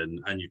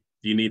season, and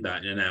you need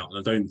that in and out. And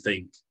I don't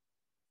think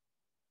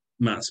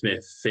Matt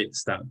Smith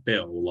fits that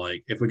bill.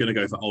 Like, if we're going to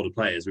go for older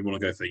players, we want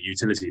to go for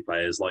utility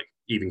players, like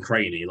even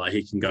Craney. Like,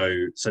 he can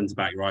go centre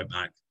back, right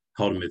back,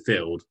 hold in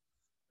midfield.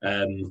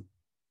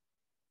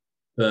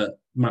 But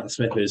Matt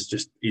Smith he's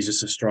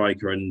just a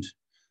striker, and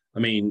I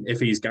mean, if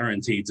he's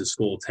guaranteed to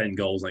score 10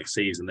 goals next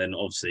season, then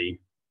obviously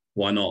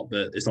why not?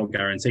 But it's not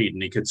guaranteed,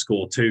 and he could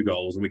score 2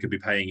 goals, and we could be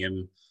paying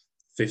him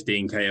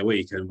 15k a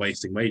week and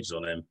wasting wages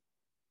on him.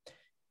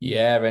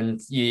 Yeah, and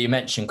you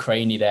mentioned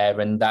Craney there,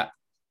 and that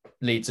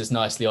leads us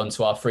nicely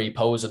onto our 3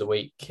 polls of the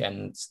week.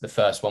 And the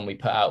first one we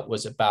put out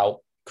was about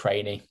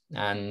Craney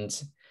and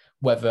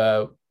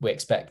whether we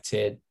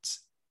expected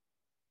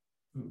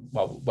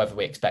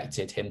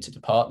him to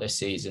depart this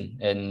season.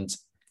 And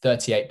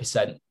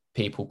 38%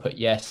 people put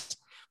yes,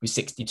 with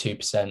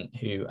 62%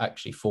 who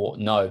actually thought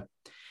no.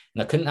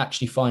 And I couldn't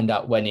actually find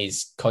out when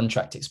his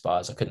contract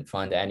expires. I couldn't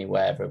find it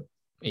anywhere.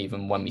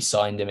 Even when we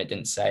signed him, it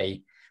didn't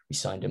say we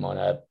signed him on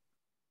a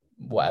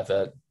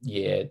whatever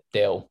year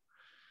deal.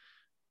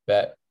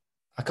 But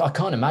I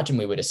can't imagine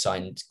we would have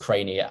signed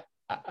Craney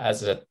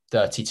as a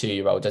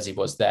 32-year-old as he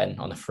was then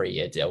on a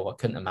 3-year deal. I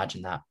couldn't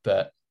imagine that.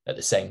 But at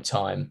the same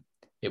time,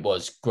 it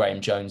was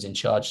Graham Jones in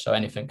charge, so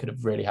anything could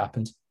have really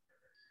happened.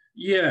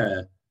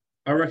 Yeah,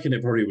 I reckon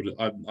it probably would.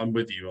 I'm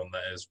with you on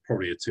that. It's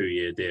probably a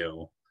 2-year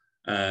deal.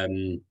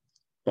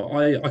 But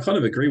I kind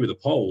of agree with the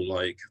poll.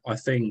 Like, I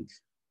think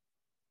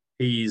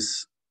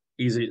he's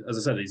as I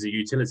said, he's a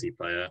utility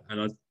player,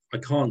 and I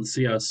can't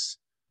see us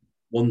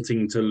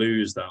wanting to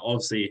lose that.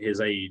 Obviously,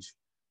 his age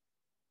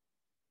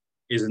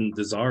isn't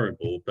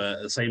desirable, but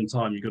at the same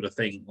time, you've got to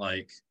think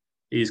like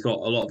he's got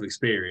a lot of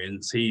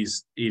experience.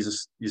 He's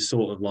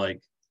sort of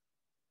like,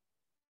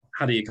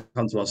 had he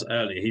come to us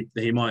earlier,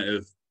 he might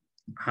have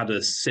had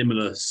a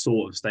similar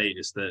sort of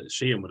status that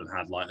Sheehan would have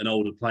had, like an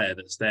older player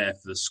that's there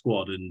for the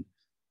squad and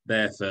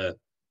there for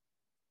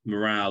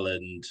morale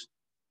and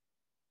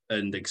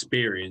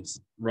experience,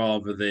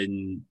 rather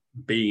than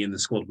being in the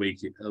squad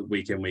week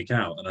in, week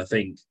out. And I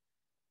think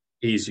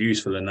he's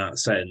useful in that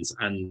sense,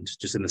 and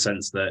just in the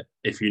sense that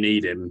if you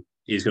need him,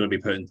 he can be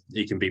put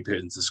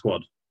into the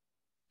squad.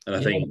 And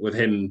I think with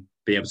him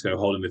being able to go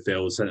holding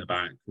midfield, centre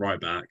back, right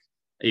back,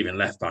 even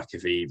left back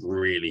if he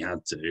really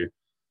had to,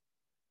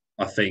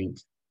 I think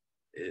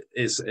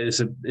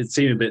it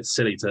seemed a bit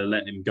silly to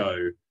let him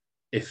go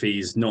if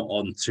he's not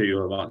on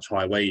too much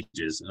high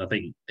wages. And I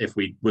think if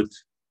we would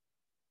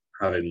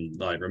have him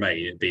like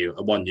remain, it'd be a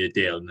 1-year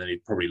deal, and then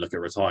he'd probably look at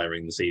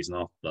retiring the season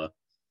after.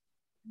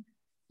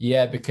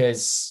 Yeah,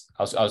 because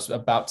I was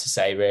about to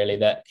say really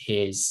that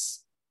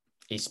he's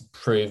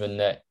proven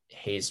that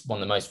he's one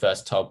of the most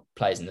versatile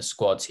players in the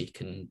squad. He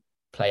can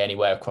play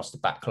anywhere across the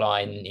back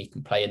line. He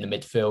can play in the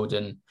midfield.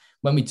 And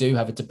when we do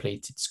have a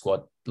depleted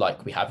squad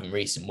like we have in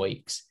recent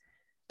weeks,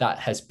 that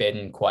has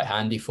been quite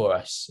handy for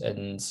us.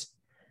 And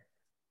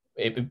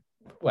it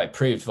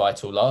proved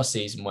vital last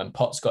season when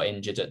Potts got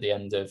injured at the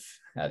end of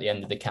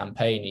the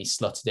campaign. He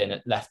slotted in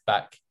at left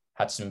back,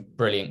 had some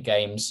brilliant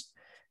games,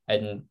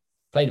 and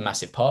played a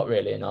massive part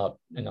really in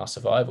our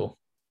survival.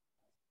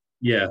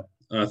 Yeah,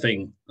 I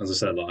think, as I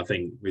said, I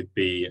think we'd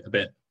be a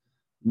bit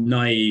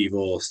naive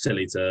or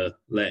silly to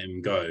let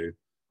him go.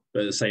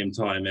 But at the same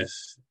time,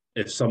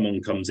 if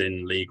someone comes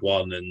in League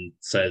One and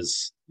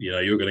says,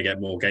 you're going to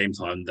get more game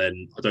time,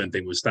 then I don't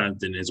think we're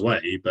standing in his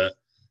way. But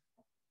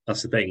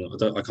that's the thing.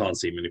 I can't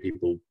see many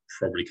people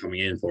probably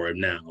coming in for him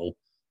now.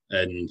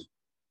 And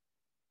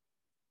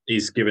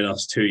he's given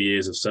us 2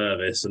 years of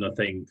service, and I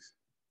think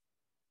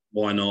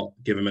why not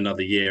give him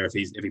another year if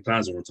he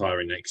plans on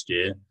retiring next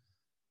year?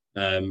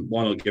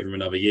 Why not give him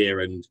another year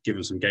and give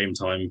him some game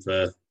time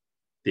for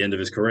the end of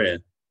his career?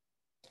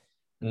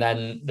 And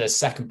then the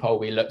second poll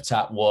we looked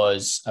at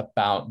was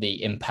about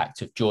the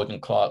impact of Jordan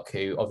Clark,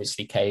 who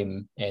obviously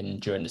came in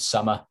during the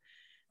summer,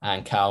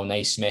 and Kal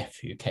Naismith,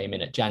 who came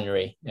in at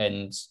January,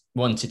 and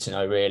wanted to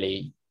know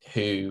really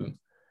who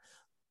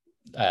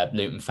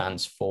Luton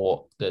fans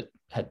thought that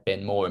had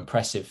been more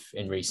impressive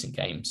in recent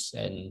games.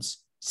 And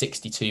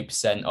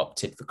 62%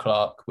 opted for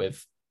Clark,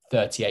 with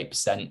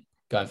 38%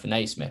 going for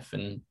Naismith.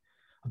 And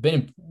I've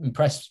been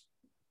impressed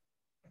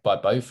by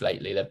both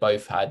lately. They've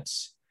both had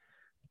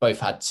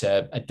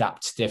to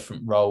adapt to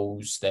different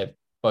roles. They've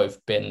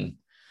both been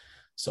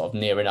sort of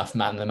near enough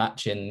man of the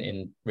match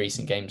in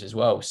recent games as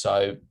well.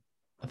 So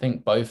I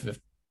think both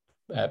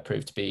have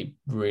proved to be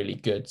really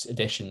good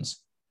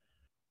additions.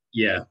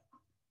 Yeah,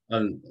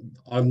 and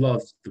I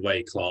loved the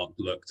way Clark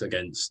looked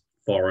against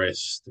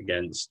Forest,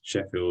 against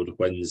Sheffield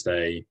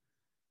Wednesday.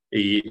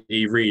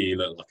 He really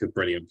looked like a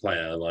brilliant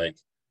player. Like,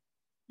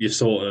 your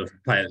sort of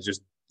player that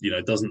just,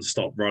 doesn't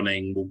stop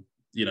running,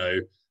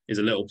 is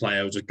a little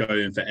player, just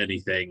going for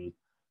anything.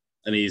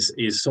 And he's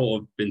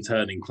sort of been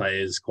turning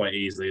players quite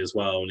easily as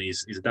well. And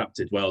he's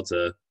adapted well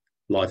to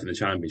life in the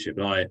Championship.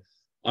 And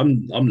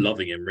I'm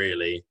loving him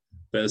really.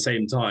 But at the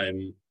same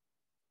time,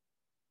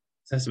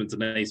 testament to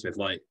Naismith,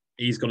 like,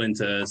 he's gone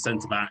into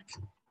centre back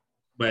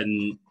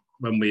when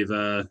we've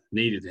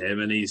needed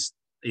him, and he's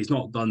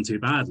not done too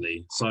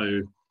badly. So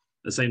at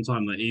the same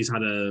time, like, he's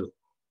had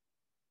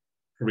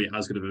probably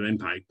as good of an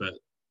impact, but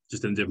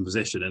just in a different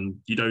position. And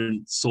you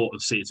don't sort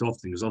of see it too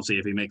often, because obviously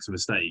if he makes a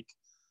mistake,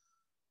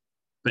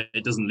 but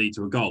it doesn't lead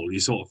to a goal, you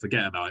sort of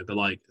forget about it. But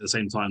like, at the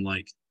same time,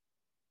 like,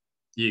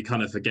 you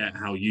kind of forget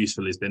how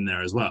useful he's been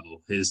there as well.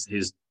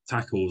 His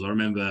tackles, I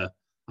remember,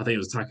 I think it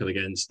was a tackle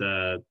against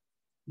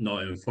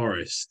Nottingham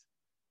Forest.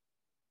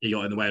 He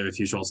got in the way of a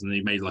few shots, and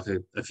he made like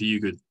a few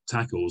good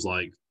tackles,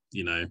 like,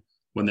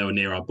 when they were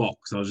near our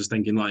box. I was just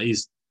thinking, like,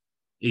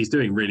 he's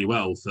doing really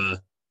well for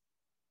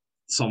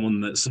someone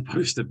that's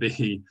supposed to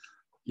be,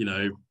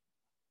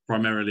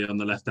 primarily on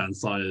the left-hand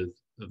side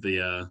of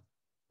the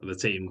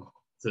team,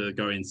 to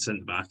go in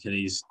centre back, and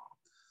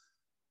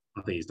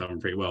I think he's done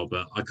pretty well.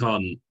 But I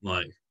can't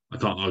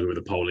argue with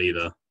the poll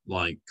either.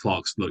 Like,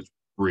 Clark's looked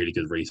really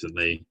good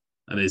recently,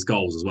 and his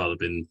goals as well have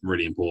been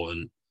really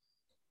important.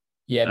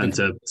 Yeah, and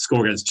to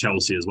score against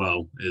Chelsea as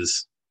well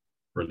is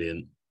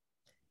brilliant.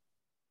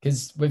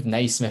 Because with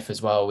Naismith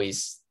as well,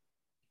 he's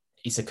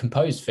a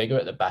composed figure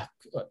at the back.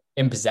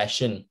 In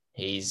possession,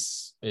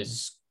 he's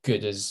as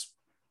good as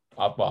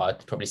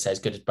I'd probably say as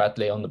good as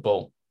Bradley on the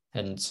ball,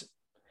 and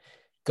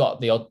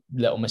got the odd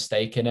little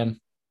mistake in him,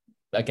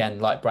 again,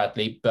 like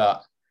Bradley,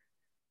 but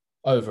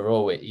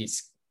overall, he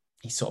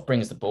sort of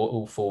brings the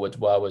ball forward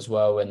well as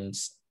well. And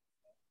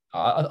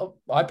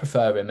I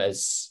prefer him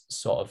as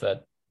sort of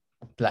a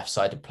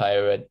left-sided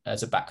player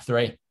as a back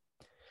three.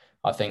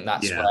 I think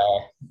that's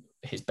where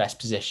his best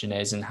position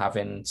is, and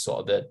having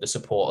sort of the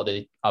support of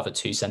the other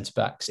two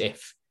centre-backs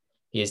if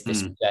he is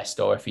dispossessed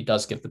or if he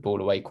does give the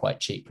ball away quite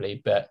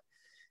cheaply. But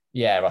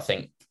yeah, I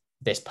think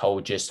this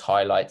poll just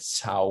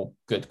highlights how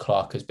good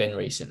Clark has been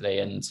recently,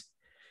 and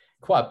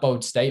quite a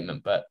bold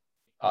statement, but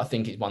I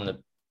think he's one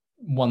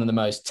of the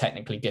most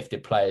technically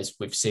gifted players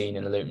we've seen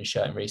in a Luton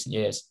shirt in recent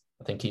years.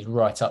 I think he's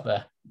right up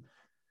there.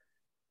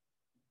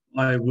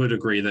 I would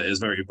agree that it's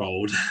very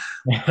bold.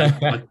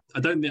 I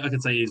don't think I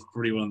could say he's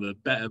probably one of the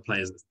better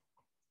players,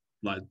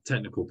 like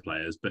technical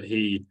players, but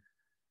he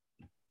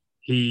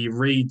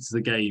reads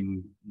the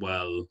game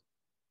well,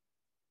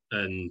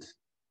 and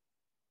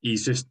he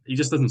just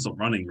doesn't stop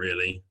running.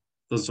 Really,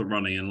 doesn't stop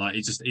running, and like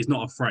he's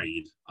not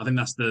afraid. I think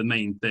that's the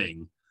main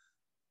thing.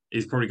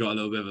 He's probably got a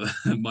little bit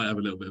of might have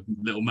a little bit of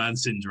little man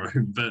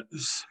syndrome, but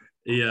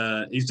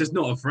he's just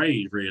not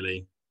afraid.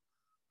 Really,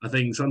 I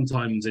think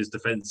sometimes his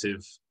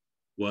defensive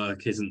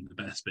work isn't the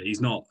best, but he's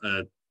not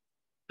an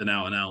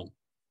out and out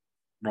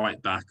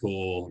right back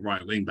or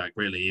right wing back.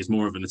 Really, he's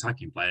more of an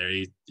attacking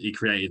player. He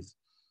created,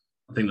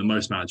 I think, the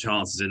most amount of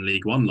chances in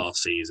League One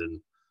last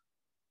season.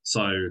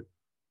 So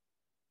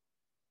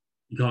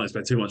you can't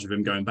expect too much of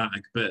him going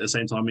back. But at the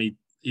same time,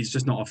 he's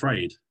just not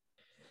afraid.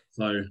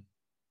 So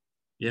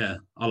yeah,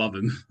 I love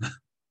him.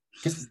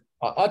 Because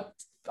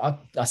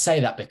I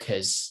say that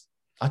because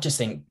I just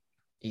think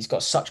he's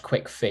got such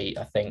quick feet.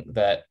 I think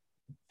that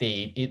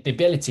the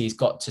ability he's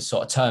got to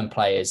sort of turn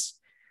players,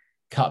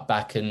 cut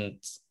back, and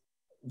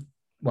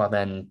well,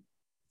 then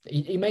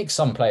he makes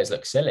some players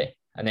look silly,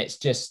 and it's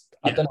just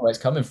I don't know where it's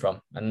coming from,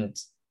 and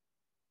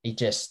he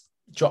just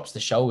drops the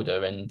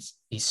shoulder, and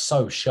he's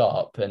so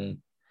sharp and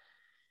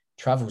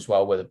travels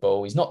well with the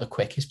ball. He's not the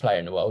quickest player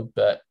in the world,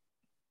 but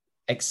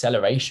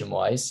acceleration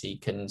wise, he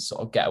can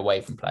sort of get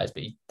away from players,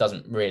 but he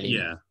doesn't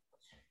really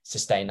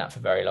sustain that for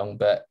very long.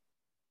 But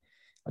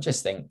I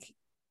just think,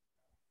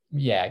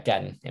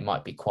 again, it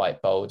might be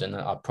quite bold, and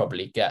I'll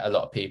probably get a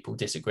lot of people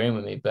disagreeing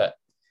with me, but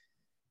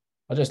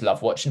I just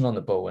love watching him on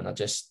the ball, and I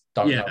just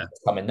don't know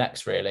what's coming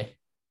next, really.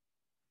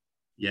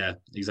 Yeah,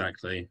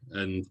 exactly.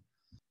 And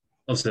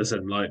obviously, I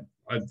said, like,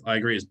 I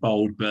agree it's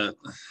bold, but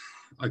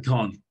I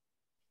can't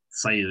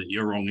say that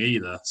you're wrong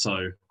either.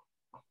 So,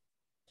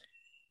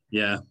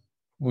 yeah.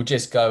 We'll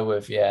just go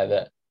with,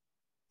 that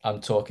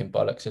I'm talking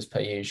bollocks as per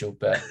usual,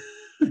 but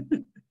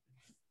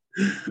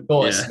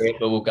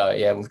we'll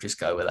go, we'll just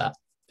go with that.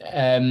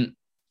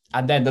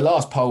 And then the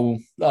last poll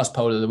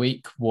of the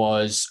week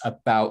was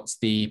about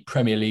the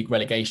Premier League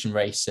relegation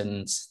race,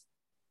 and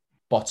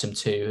bottom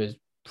two has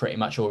pretty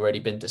much already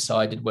been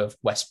decided, with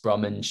West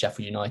Brom and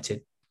Sheffield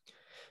United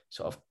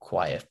sort of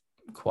quite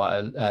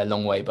a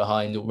long way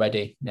behind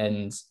already.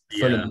 And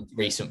Fulham's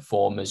recent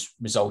form has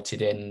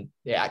resulted in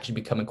it actually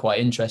becoming quite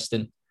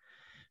interesting,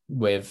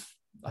 with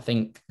I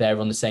think they're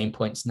on the same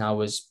points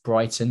now as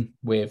Brighton,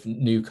 with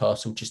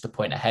Newcastle just a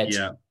point ahead.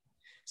 Yeah.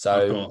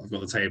 So I've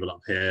got the table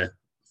up here.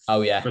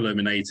 Oh yeah. Fulham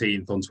in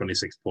 18th on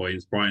 26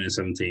 points. Brighton in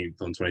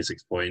 17th on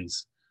 26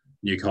 points.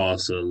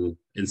 Newcastle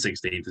in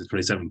 16th with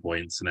 27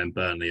 points, and then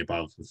Burnley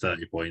above with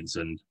 30 points,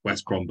 and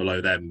West Brom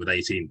below them with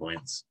 18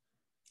 points.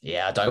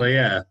 Yeah, I don't. So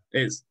yeah,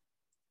 it's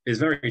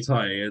very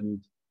tight, and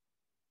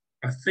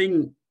I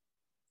think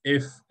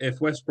if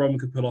West Brom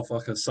could pull off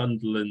like a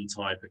Sunderland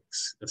type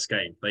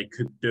escape, they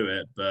could do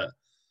it, but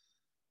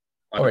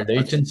or a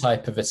Luton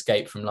type of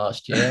escape from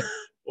last year.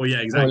 Well, yeah,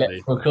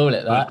 exactly. We'll call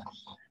it that.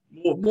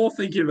 More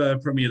thinking of a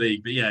Premier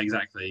League, but yeah,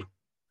 exactly.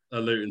 A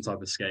Luton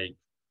type escape.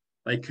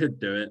 They could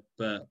do it,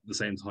 but at the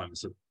same time,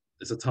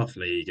 it's a tough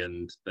league,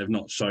 and they've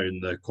not shown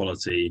the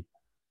quality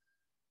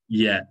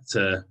yet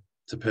to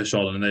push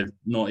on, and they've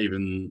not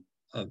even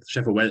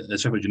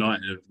Sheffield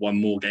United have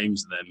won more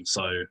games than them,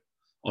 so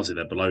obviously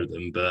they're below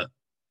them. But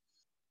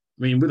I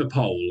mean, with a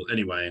poll,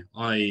 anyway,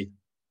 I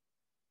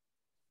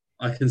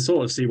can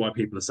sort of see why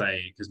people are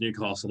saying it, because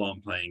Newcastle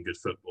aren't playing good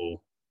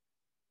football,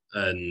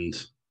 and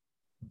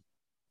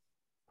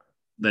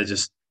they're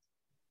just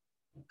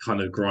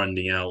kind of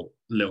grinding out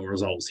little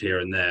results here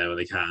and there where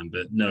they can,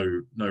 but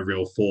no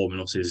real form. And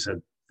obviously, as I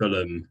said,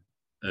 Fulham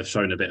have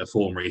shown a bit of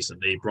form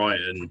recently.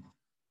 Brighton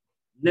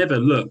never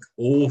look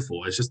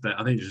awful. It's just that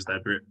I think it's just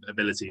their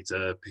ability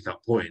to pick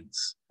up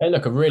points. They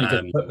look a really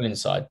good football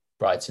inside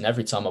Brighton.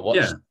 Every time I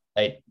watch,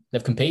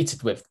 they've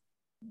competed with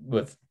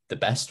the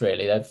best.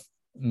 Really, they've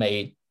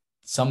made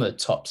some of the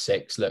top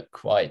six look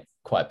quite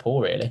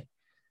poor. Really.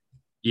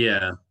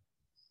 Yeah.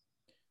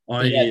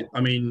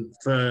 I mean,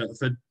 for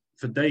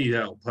day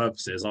out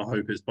purposes, I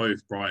hope it's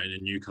both Brighton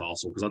and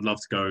Newcastle, because I'd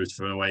love to go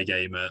for an away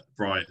game at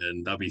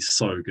Brighton. That'd be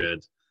so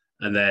good.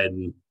 And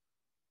then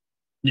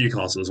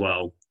Newcastle as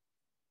well.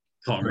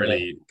 Can't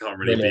really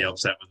be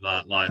upset with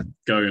that. Like,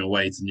 going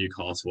away to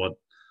Newcastle would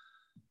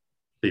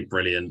be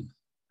brilliant.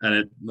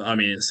 And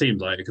it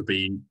seems like it could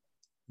be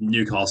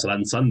Newcastle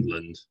and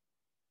Sunderland.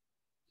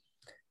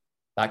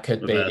 That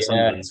could with be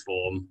Sunderland's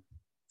form.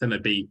 I think they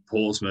beat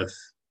Portsmouth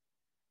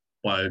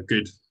by a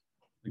good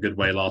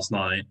way last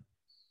night.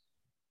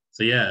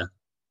 So yeah.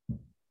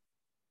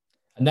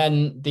 And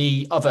then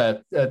the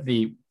other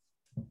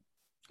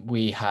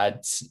we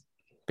had,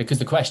 because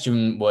the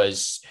question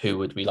was who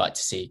would we like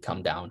to see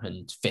come down,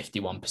 and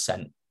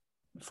 51%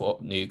 for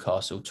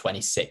Newcastle,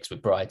 26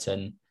 with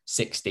Brighton,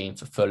 16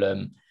 for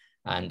Fulham,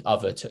 and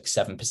other took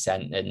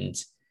 7%. And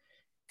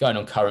going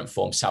on current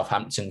form,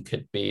 Southampton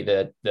could be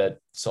the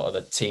sort of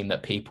the team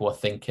that people are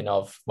thinking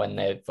of when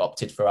they've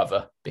opted for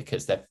other,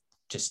 because they've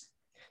just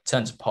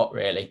turned to pot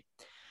really.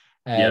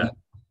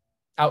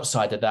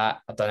 Outside of that,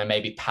 I don't know,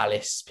 maybe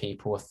Palace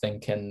people are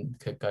thinking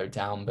could go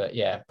down. But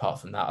yeah, apart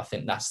from that, I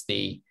think that's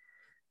the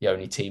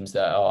only teams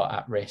that are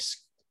at risk.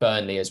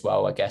 Burnley as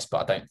well, I guess,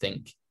 but I don't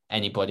think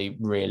anybody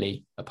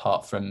really,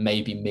 apart from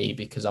maybe me,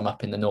 because I'm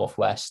up in the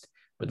northwest,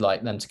 would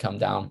like them to come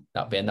down.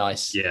 That'd be a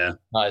nice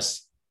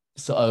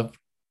sort of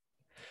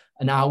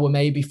an hour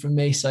maybe from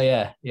me. So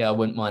yeah, I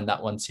wouldn't mind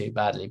that one too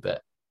badly.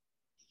 But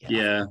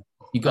yeah,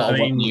 you got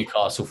to want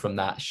Newcastle from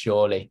that,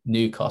 surely.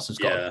 Newcastle's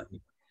got to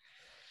be.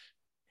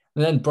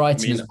 And then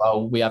Brighton as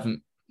well. We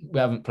haven't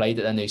played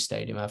at their new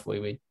stadium, have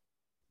we?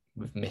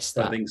 We've missed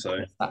that. I think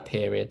so. That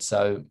period.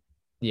 So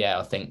yeah,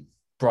 I think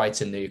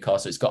Brighton,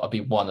 Newcastle. It's got to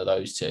be one of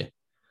those two.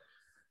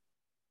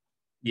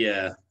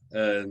 Yeah,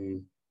 I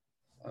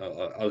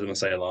was going to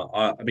say, like,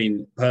 I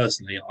mean,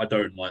 personally, I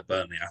don't like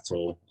Burnley at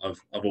all. I've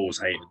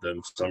always hated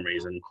them for some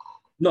reason.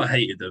 Not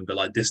hated them, but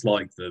like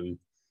disliked them.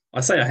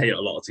 I say I hate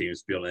a lot of teams,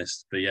 to be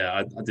honest. But yeah,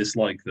 I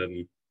dislike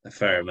them a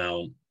fair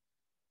amount.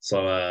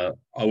 So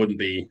I wouldn't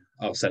be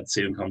upset to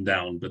see them come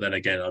down. But then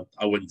again,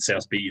 I wouldn't see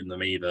us beating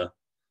them either.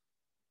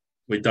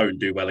 We don't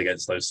do well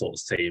against those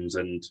sorts of teams.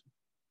 And,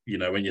 you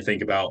know, when you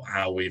think about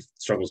how we've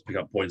struggled to pick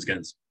up points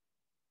against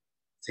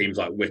teams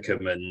like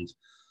Wickham and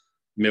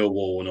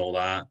Millwall and all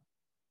that.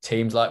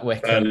 Teams like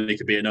Wickham. Burnley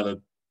could be another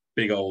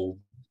big old,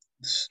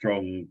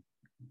 strong,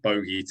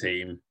 bogey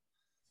team.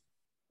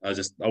 I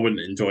wouldn't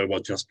enjoy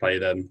watching us play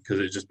them, because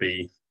it'd just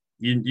be,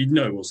 you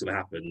know what's going to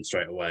happen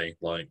straight away.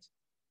 Like,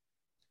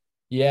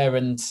 yeah,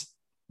 and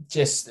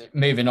just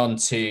moving on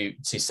to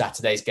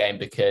Saturday's game,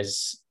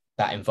 because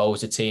that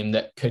involves a team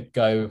that could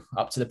go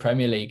up to the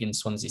Premier League in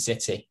Swansea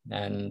City,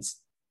 and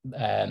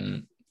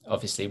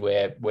obviously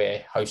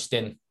we're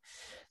hosting.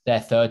 They're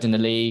third in the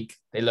league.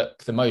 They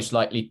look the most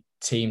likely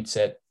team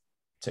to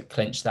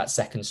clinch that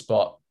second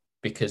spot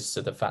because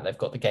of the fact they've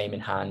got the game in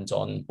hand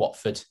on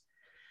Watford.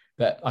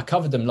 But I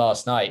covered them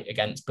last night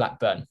against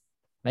Blackburn.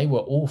 They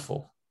were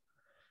awful.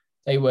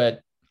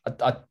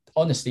 I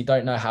honestly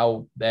don't know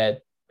how they're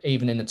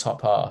even in the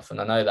top half. And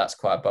I know that's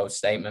quite a bold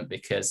statement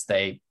because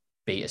they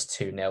beat us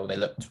 2-0. They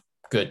looked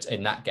good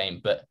in that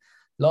game. But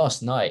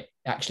last night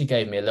actually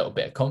gave me a little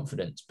bit of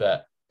confidence.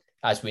 But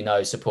as we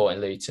know, supporting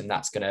Luton,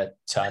 that's going to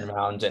turn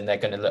around and they're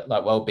going to look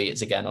like world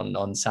beaters again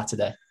on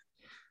Saturday.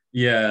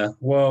 Yeah,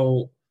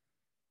 well,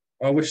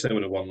 I wish they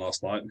would have won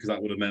last night, because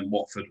that would have meant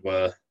Watford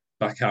were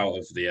back out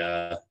of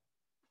the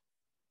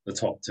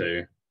top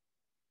two.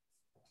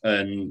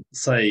 And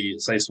say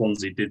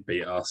Swansea did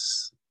beat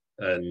us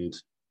and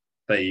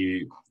they,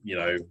 you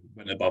know,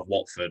 went above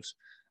Watford,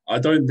 I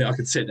don't think I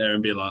could sit there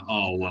and be like,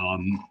 oh well,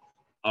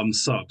 I'm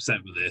so upset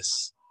with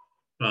this.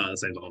 But at the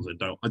same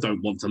time, I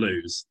don't want to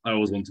lose. I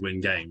always want to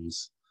win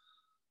games.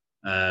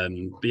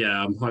 But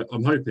yeah,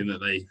 I'm hoping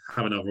that they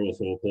have another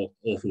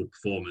awful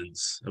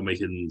performance and we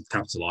can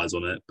capitalise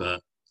on it.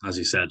 But as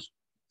you said,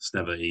 it's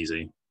never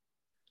easy.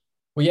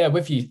 Well, yeah,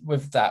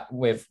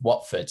 with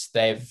Watford,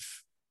 they've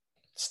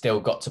still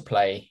got to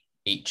play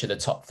each of the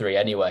top three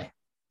anyway.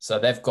 So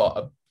they've got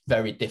a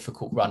very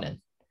difficult run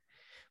in.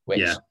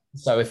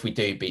 So if we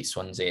do beat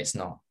Swansea, it's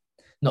not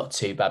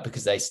too bad,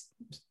 because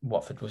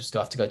Watford will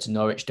still have to go to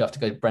Norwich, still have to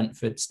go to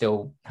Brentford,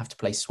 still have to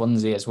play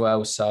Swansea as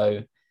well.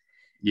 So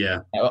yeah,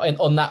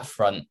 on that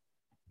front,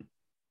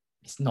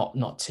 it's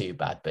not too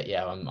bad. But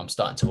yeah, I'm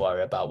starting to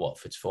worry about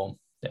Watford's form.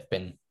 They've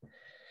been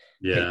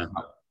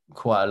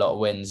quite a lot of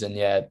wins, and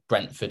yeah,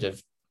 Brentford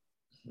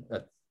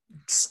are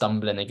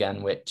stumbling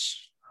again,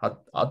 which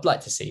I'd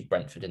like to see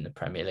Brentford in the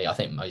Premier League. I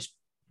think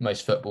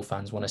most football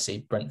fans want to see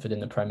Brentford in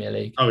the Premier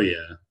League. Oh yeah,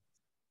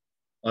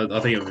 I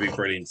think it would be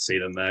brilliant to see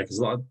them there,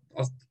 because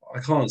I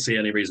can't see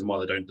any reason why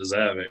they don't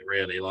deserve it.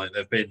 Really, like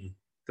they've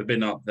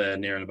been up there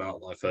near and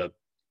about like for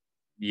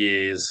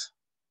years,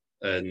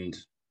 and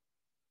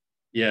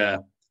yeah,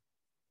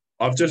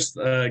 I've just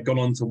gone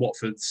on to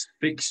Watford's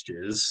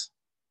fixtures,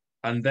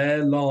 and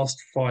their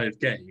last 5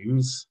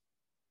 games,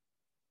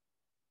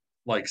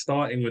 like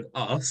starting with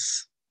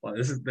us, like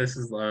this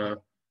is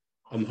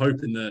I'm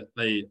hoping that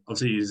they,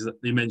 obviously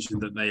you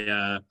mentioned that they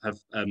have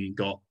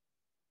got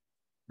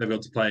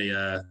to play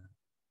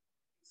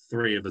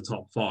 3 of the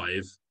top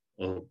 5,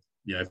 or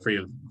 3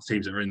 of the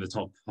teams that are in the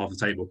top half of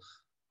the table.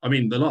 I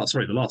mean, the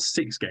last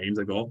 6 games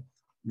they've got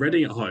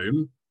Reading at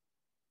home,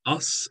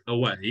 us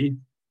away,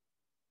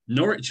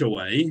 Norwich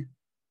away,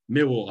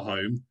 Millwall at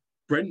home,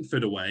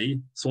 Brentford away,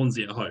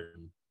 Swansea at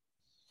home.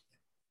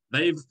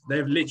 they've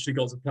literally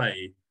got to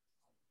play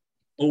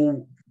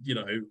all,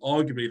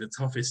 arguably the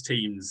toughest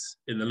teams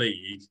in the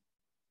league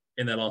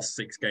in their last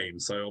 6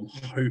 games. So I'm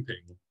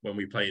hoping when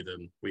we play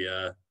them, we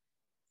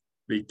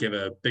give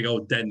a big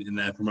old dent in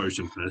their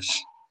promotion push.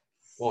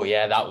 Oh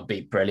yeah, that would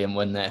be brilliant,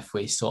 wouldn't it, if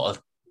we sort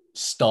of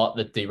start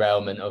the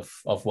derailment of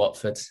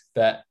Watford.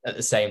 But at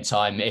the same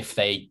time, if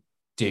they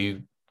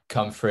do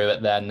come through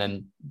it,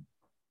 then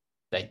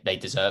they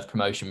deserve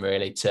promotion,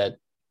 really, to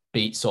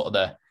beat sort of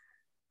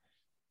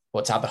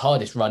to have the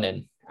hardest run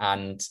in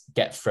and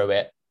get through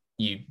it.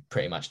 You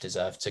pretty much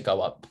deserve to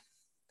go up,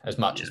 as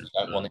much as we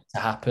don't want it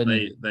to happen.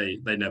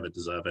 They never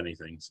deserve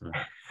anything. So.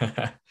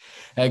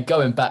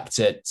 Going back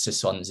to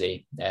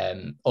Swansea,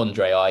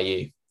 Andre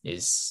Ayew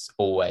has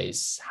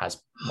always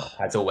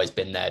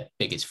been their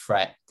biggest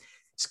threat.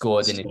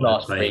 Scored in his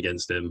last 3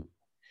 against him.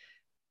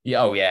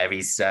 Yeah,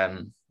 he's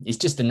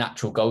just a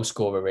natural goal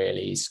scorer,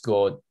 really. He's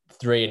scored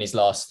 3 in his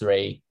last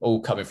 3,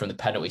 all coming from the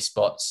penalty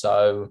spot.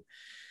 So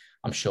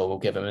I'm sure we'll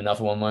give him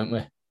another one, won't we?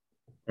 I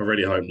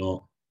really hope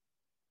not.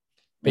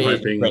 But he's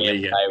a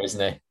brilliant player,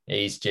 isn't he?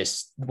 He's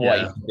just what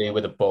he can do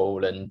with a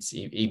ball, and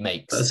he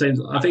makes.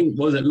 I think,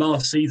 was it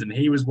last season?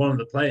 He was one of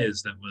the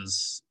players that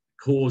was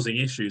causing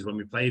issues when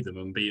we played them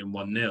and beat them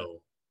 1-0.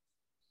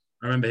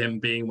 I remember him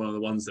being one of the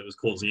ones that was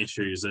causing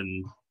issues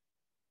and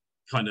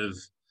kind of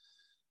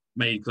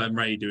made Glenn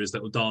Ray do his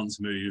little dance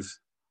move,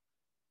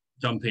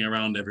 jumping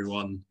around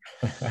everyone.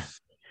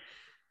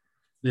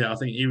 Yeah, I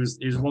think he was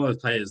one of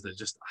those players that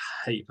just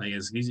hate playing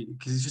against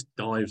because he just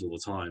dives all the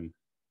time.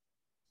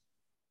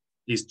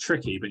 He's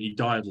tricky, but he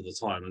dives all the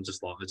time.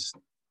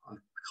 I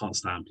can't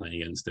stand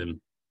playing against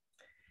him.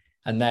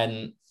 And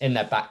then in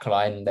their back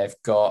line, they've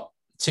got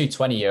 2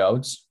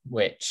 20-year-olds,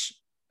 which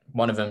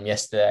one of them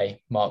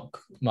yesterday,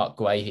 Mark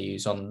Guehi,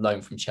 who's on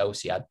loan from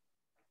Chelsea,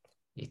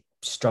 he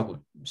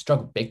struggled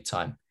big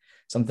time.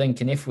 So I'm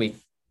thinking if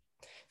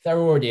they're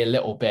already a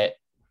little bit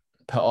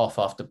put off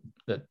after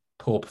the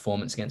poor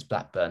performance against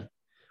Blackburn,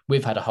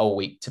 we've had a whole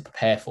week to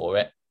prepare for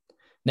it.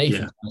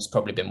 Nathan has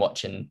probably been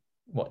watching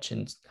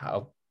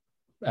how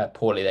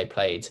poorly they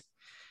played.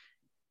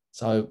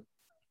 So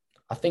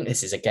I think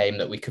this is a game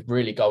that we could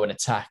really go and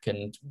attack,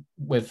 and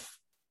with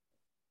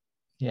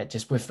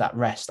that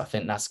rest, I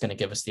think that's going to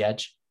give us the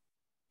edge.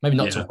 Maybe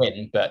not to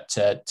win, but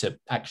to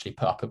actually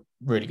put up a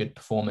really good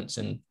performance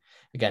and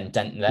again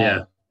dent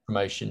their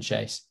promotion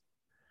chase.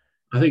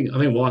 I think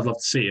what I'd love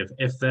to see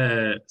if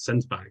their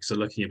centre backs are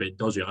looking a bit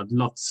dodgy, I'd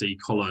love to see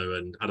Colo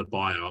and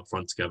Adebayo up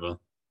front together.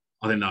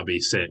 I think that'd be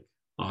sick.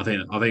 I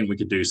think we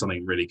could do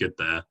something really good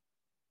there.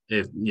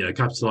 If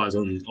capitalise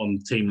on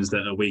teams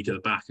that are weak at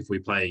the back. If we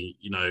play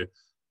an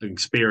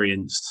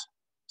experienced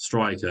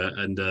striker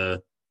and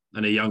a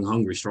young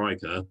hungry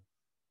striker,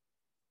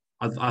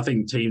 I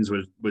think teams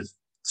would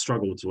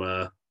struggle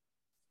to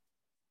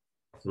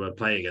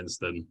play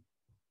against them.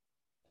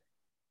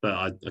 But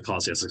I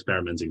can't see us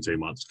experimenting too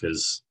much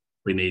because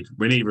we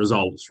need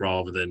results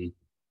rather than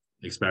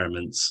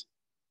experiments.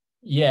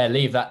 Yeah,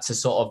 leave that to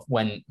sort of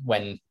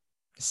when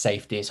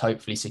safety is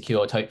hopefully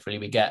secured. Hopefully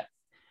we get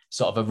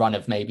sort of a run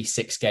of maybe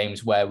 6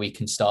 games where we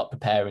can start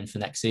preparing for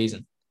next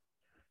season.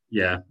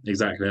 Yeah,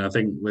 exactly. And I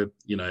think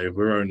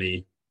we're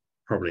only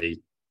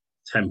probably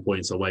 10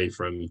 points away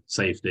from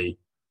safety,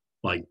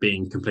 like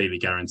being completely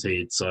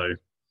guaranteed. So,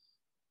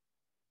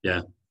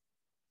 yeah.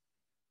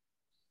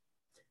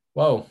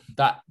 Well,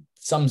 that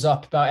sums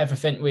up about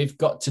everything we've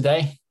got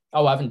today.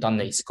 Oh, I haven't done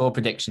the score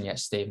prediction yet,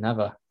 Stephen, have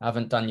I? I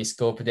haven't done your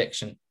score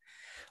prediction.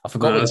 I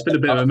forgot. It's been a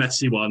bit of a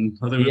messy one.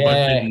 I think we've both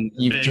been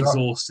a bit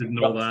exhausted and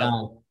all that.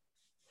 Down.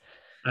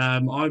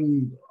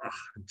 I'm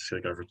just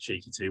going to go for a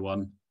cheeky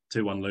 2-1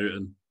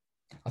 Luton.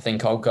 I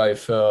think I'll go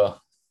for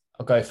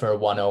a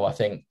 1-0. I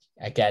think,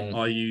 again...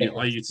 Are you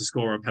to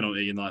score a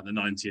penalty in like the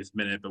 90th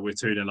minute, but we're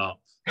 2-0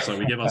 up. So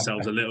we give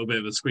ourselves a little bit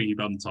of a squeaky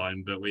bum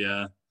time, but we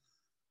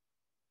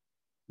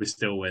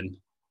still win.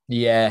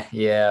 Yeah,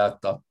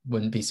 I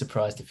wouldn't be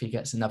surprised if he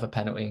gets another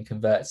penalty and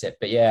converts it.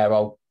 But yeah,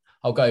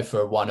 I'll go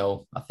for a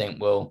 1-0. I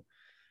think we'll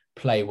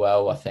play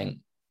well. I think.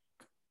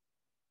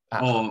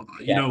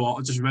 You know what?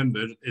 I just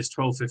remembered it's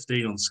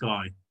 12:15 on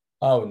Sky.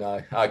 Oh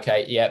no.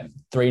 Okay. Yeah.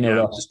 3-0.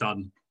 Yeah, just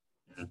done.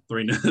 Yeah,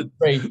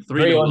 3-0.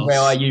 3 on where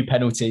are you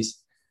penalties?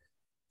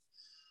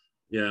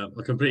 Yeah,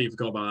 I completely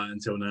forgot about that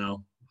until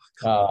now.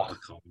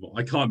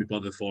 I can't be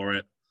bothered for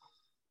it.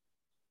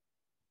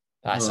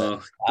 That's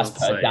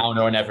put a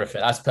downer on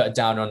everything. That's put a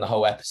downer on the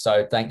whole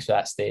episode. Thanks for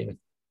that, Stephen.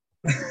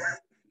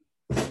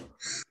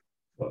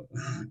 For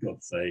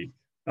God's sake.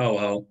 Oh,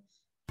 well.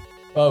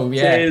 Oh,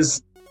 yeah.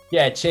 Cheers.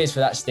 Yeah, cheers for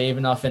that,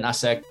 Stephen. I think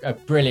that's a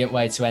brilliant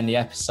way to end the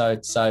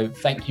episode. So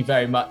thank you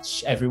very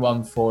much,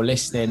 everyone, for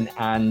listening.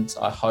 And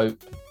I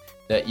hope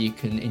that you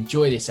can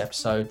enjoy this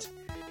episode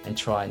and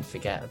try and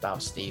forget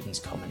about Stephen's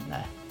comment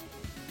there.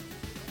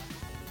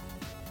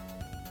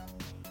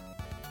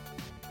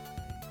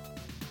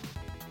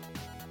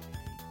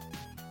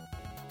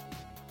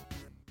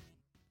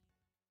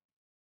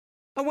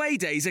 Away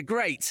days are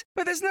great,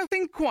 but there's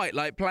nothing quite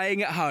like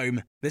playing at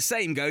home. The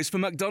same goes for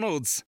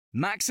McDonald's.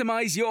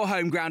 Maximise your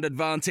home ground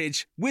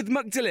advantage with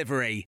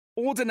McDelivery.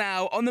 Order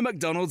now on the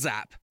McDonald's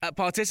app. At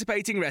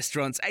participating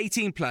restaurants,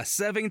 18 plus,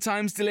 serving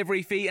times,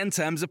 delivery fee and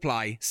terms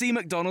apply. See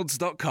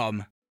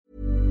mcdonalds.com.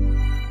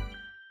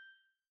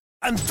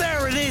 And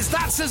there it is,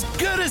 that's as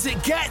good as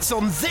it gets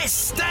on this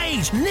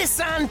stage.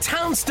 Nissan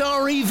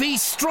Townstar EV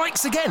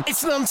strikes again.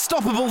 It's an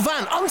unstoppable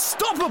van,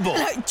 unstoppable.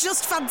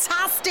 Just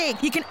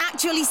fantastic. You can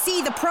actually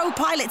see the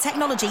ProPilot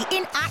technology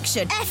in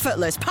action.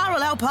 Effortless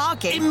parallel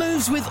parking. It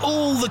moves with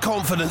all the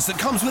confidence that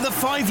comes with a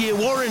 5-year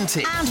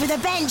warranty. And with a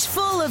bench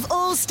full of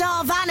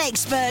all-star van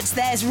experts,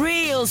 there's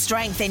real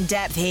strength in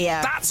depth here.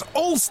 That's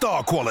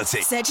all-star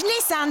quality. Search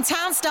Nissan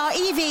Townstar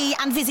EV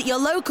and visit your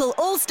local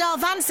all-star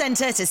van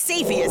centre to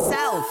see for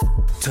yourself.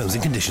 Terms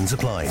and conditions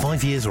apply.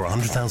 5 years or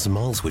 100,000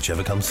 miles,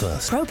 whichever comes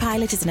first.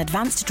 ProPilot is an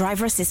advanced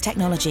driver assist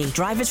technology.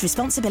 Driver's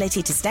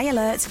responsibility to stay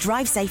alert,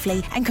 drive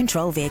safely and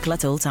control vehicle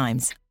at all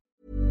times.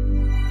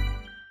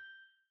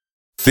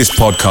 This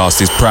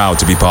podcast is proud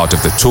to be part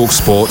of the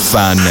TalkSport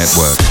Fan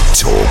Network.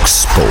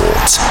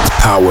 TalkSport.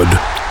 Powered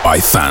by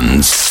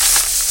fans.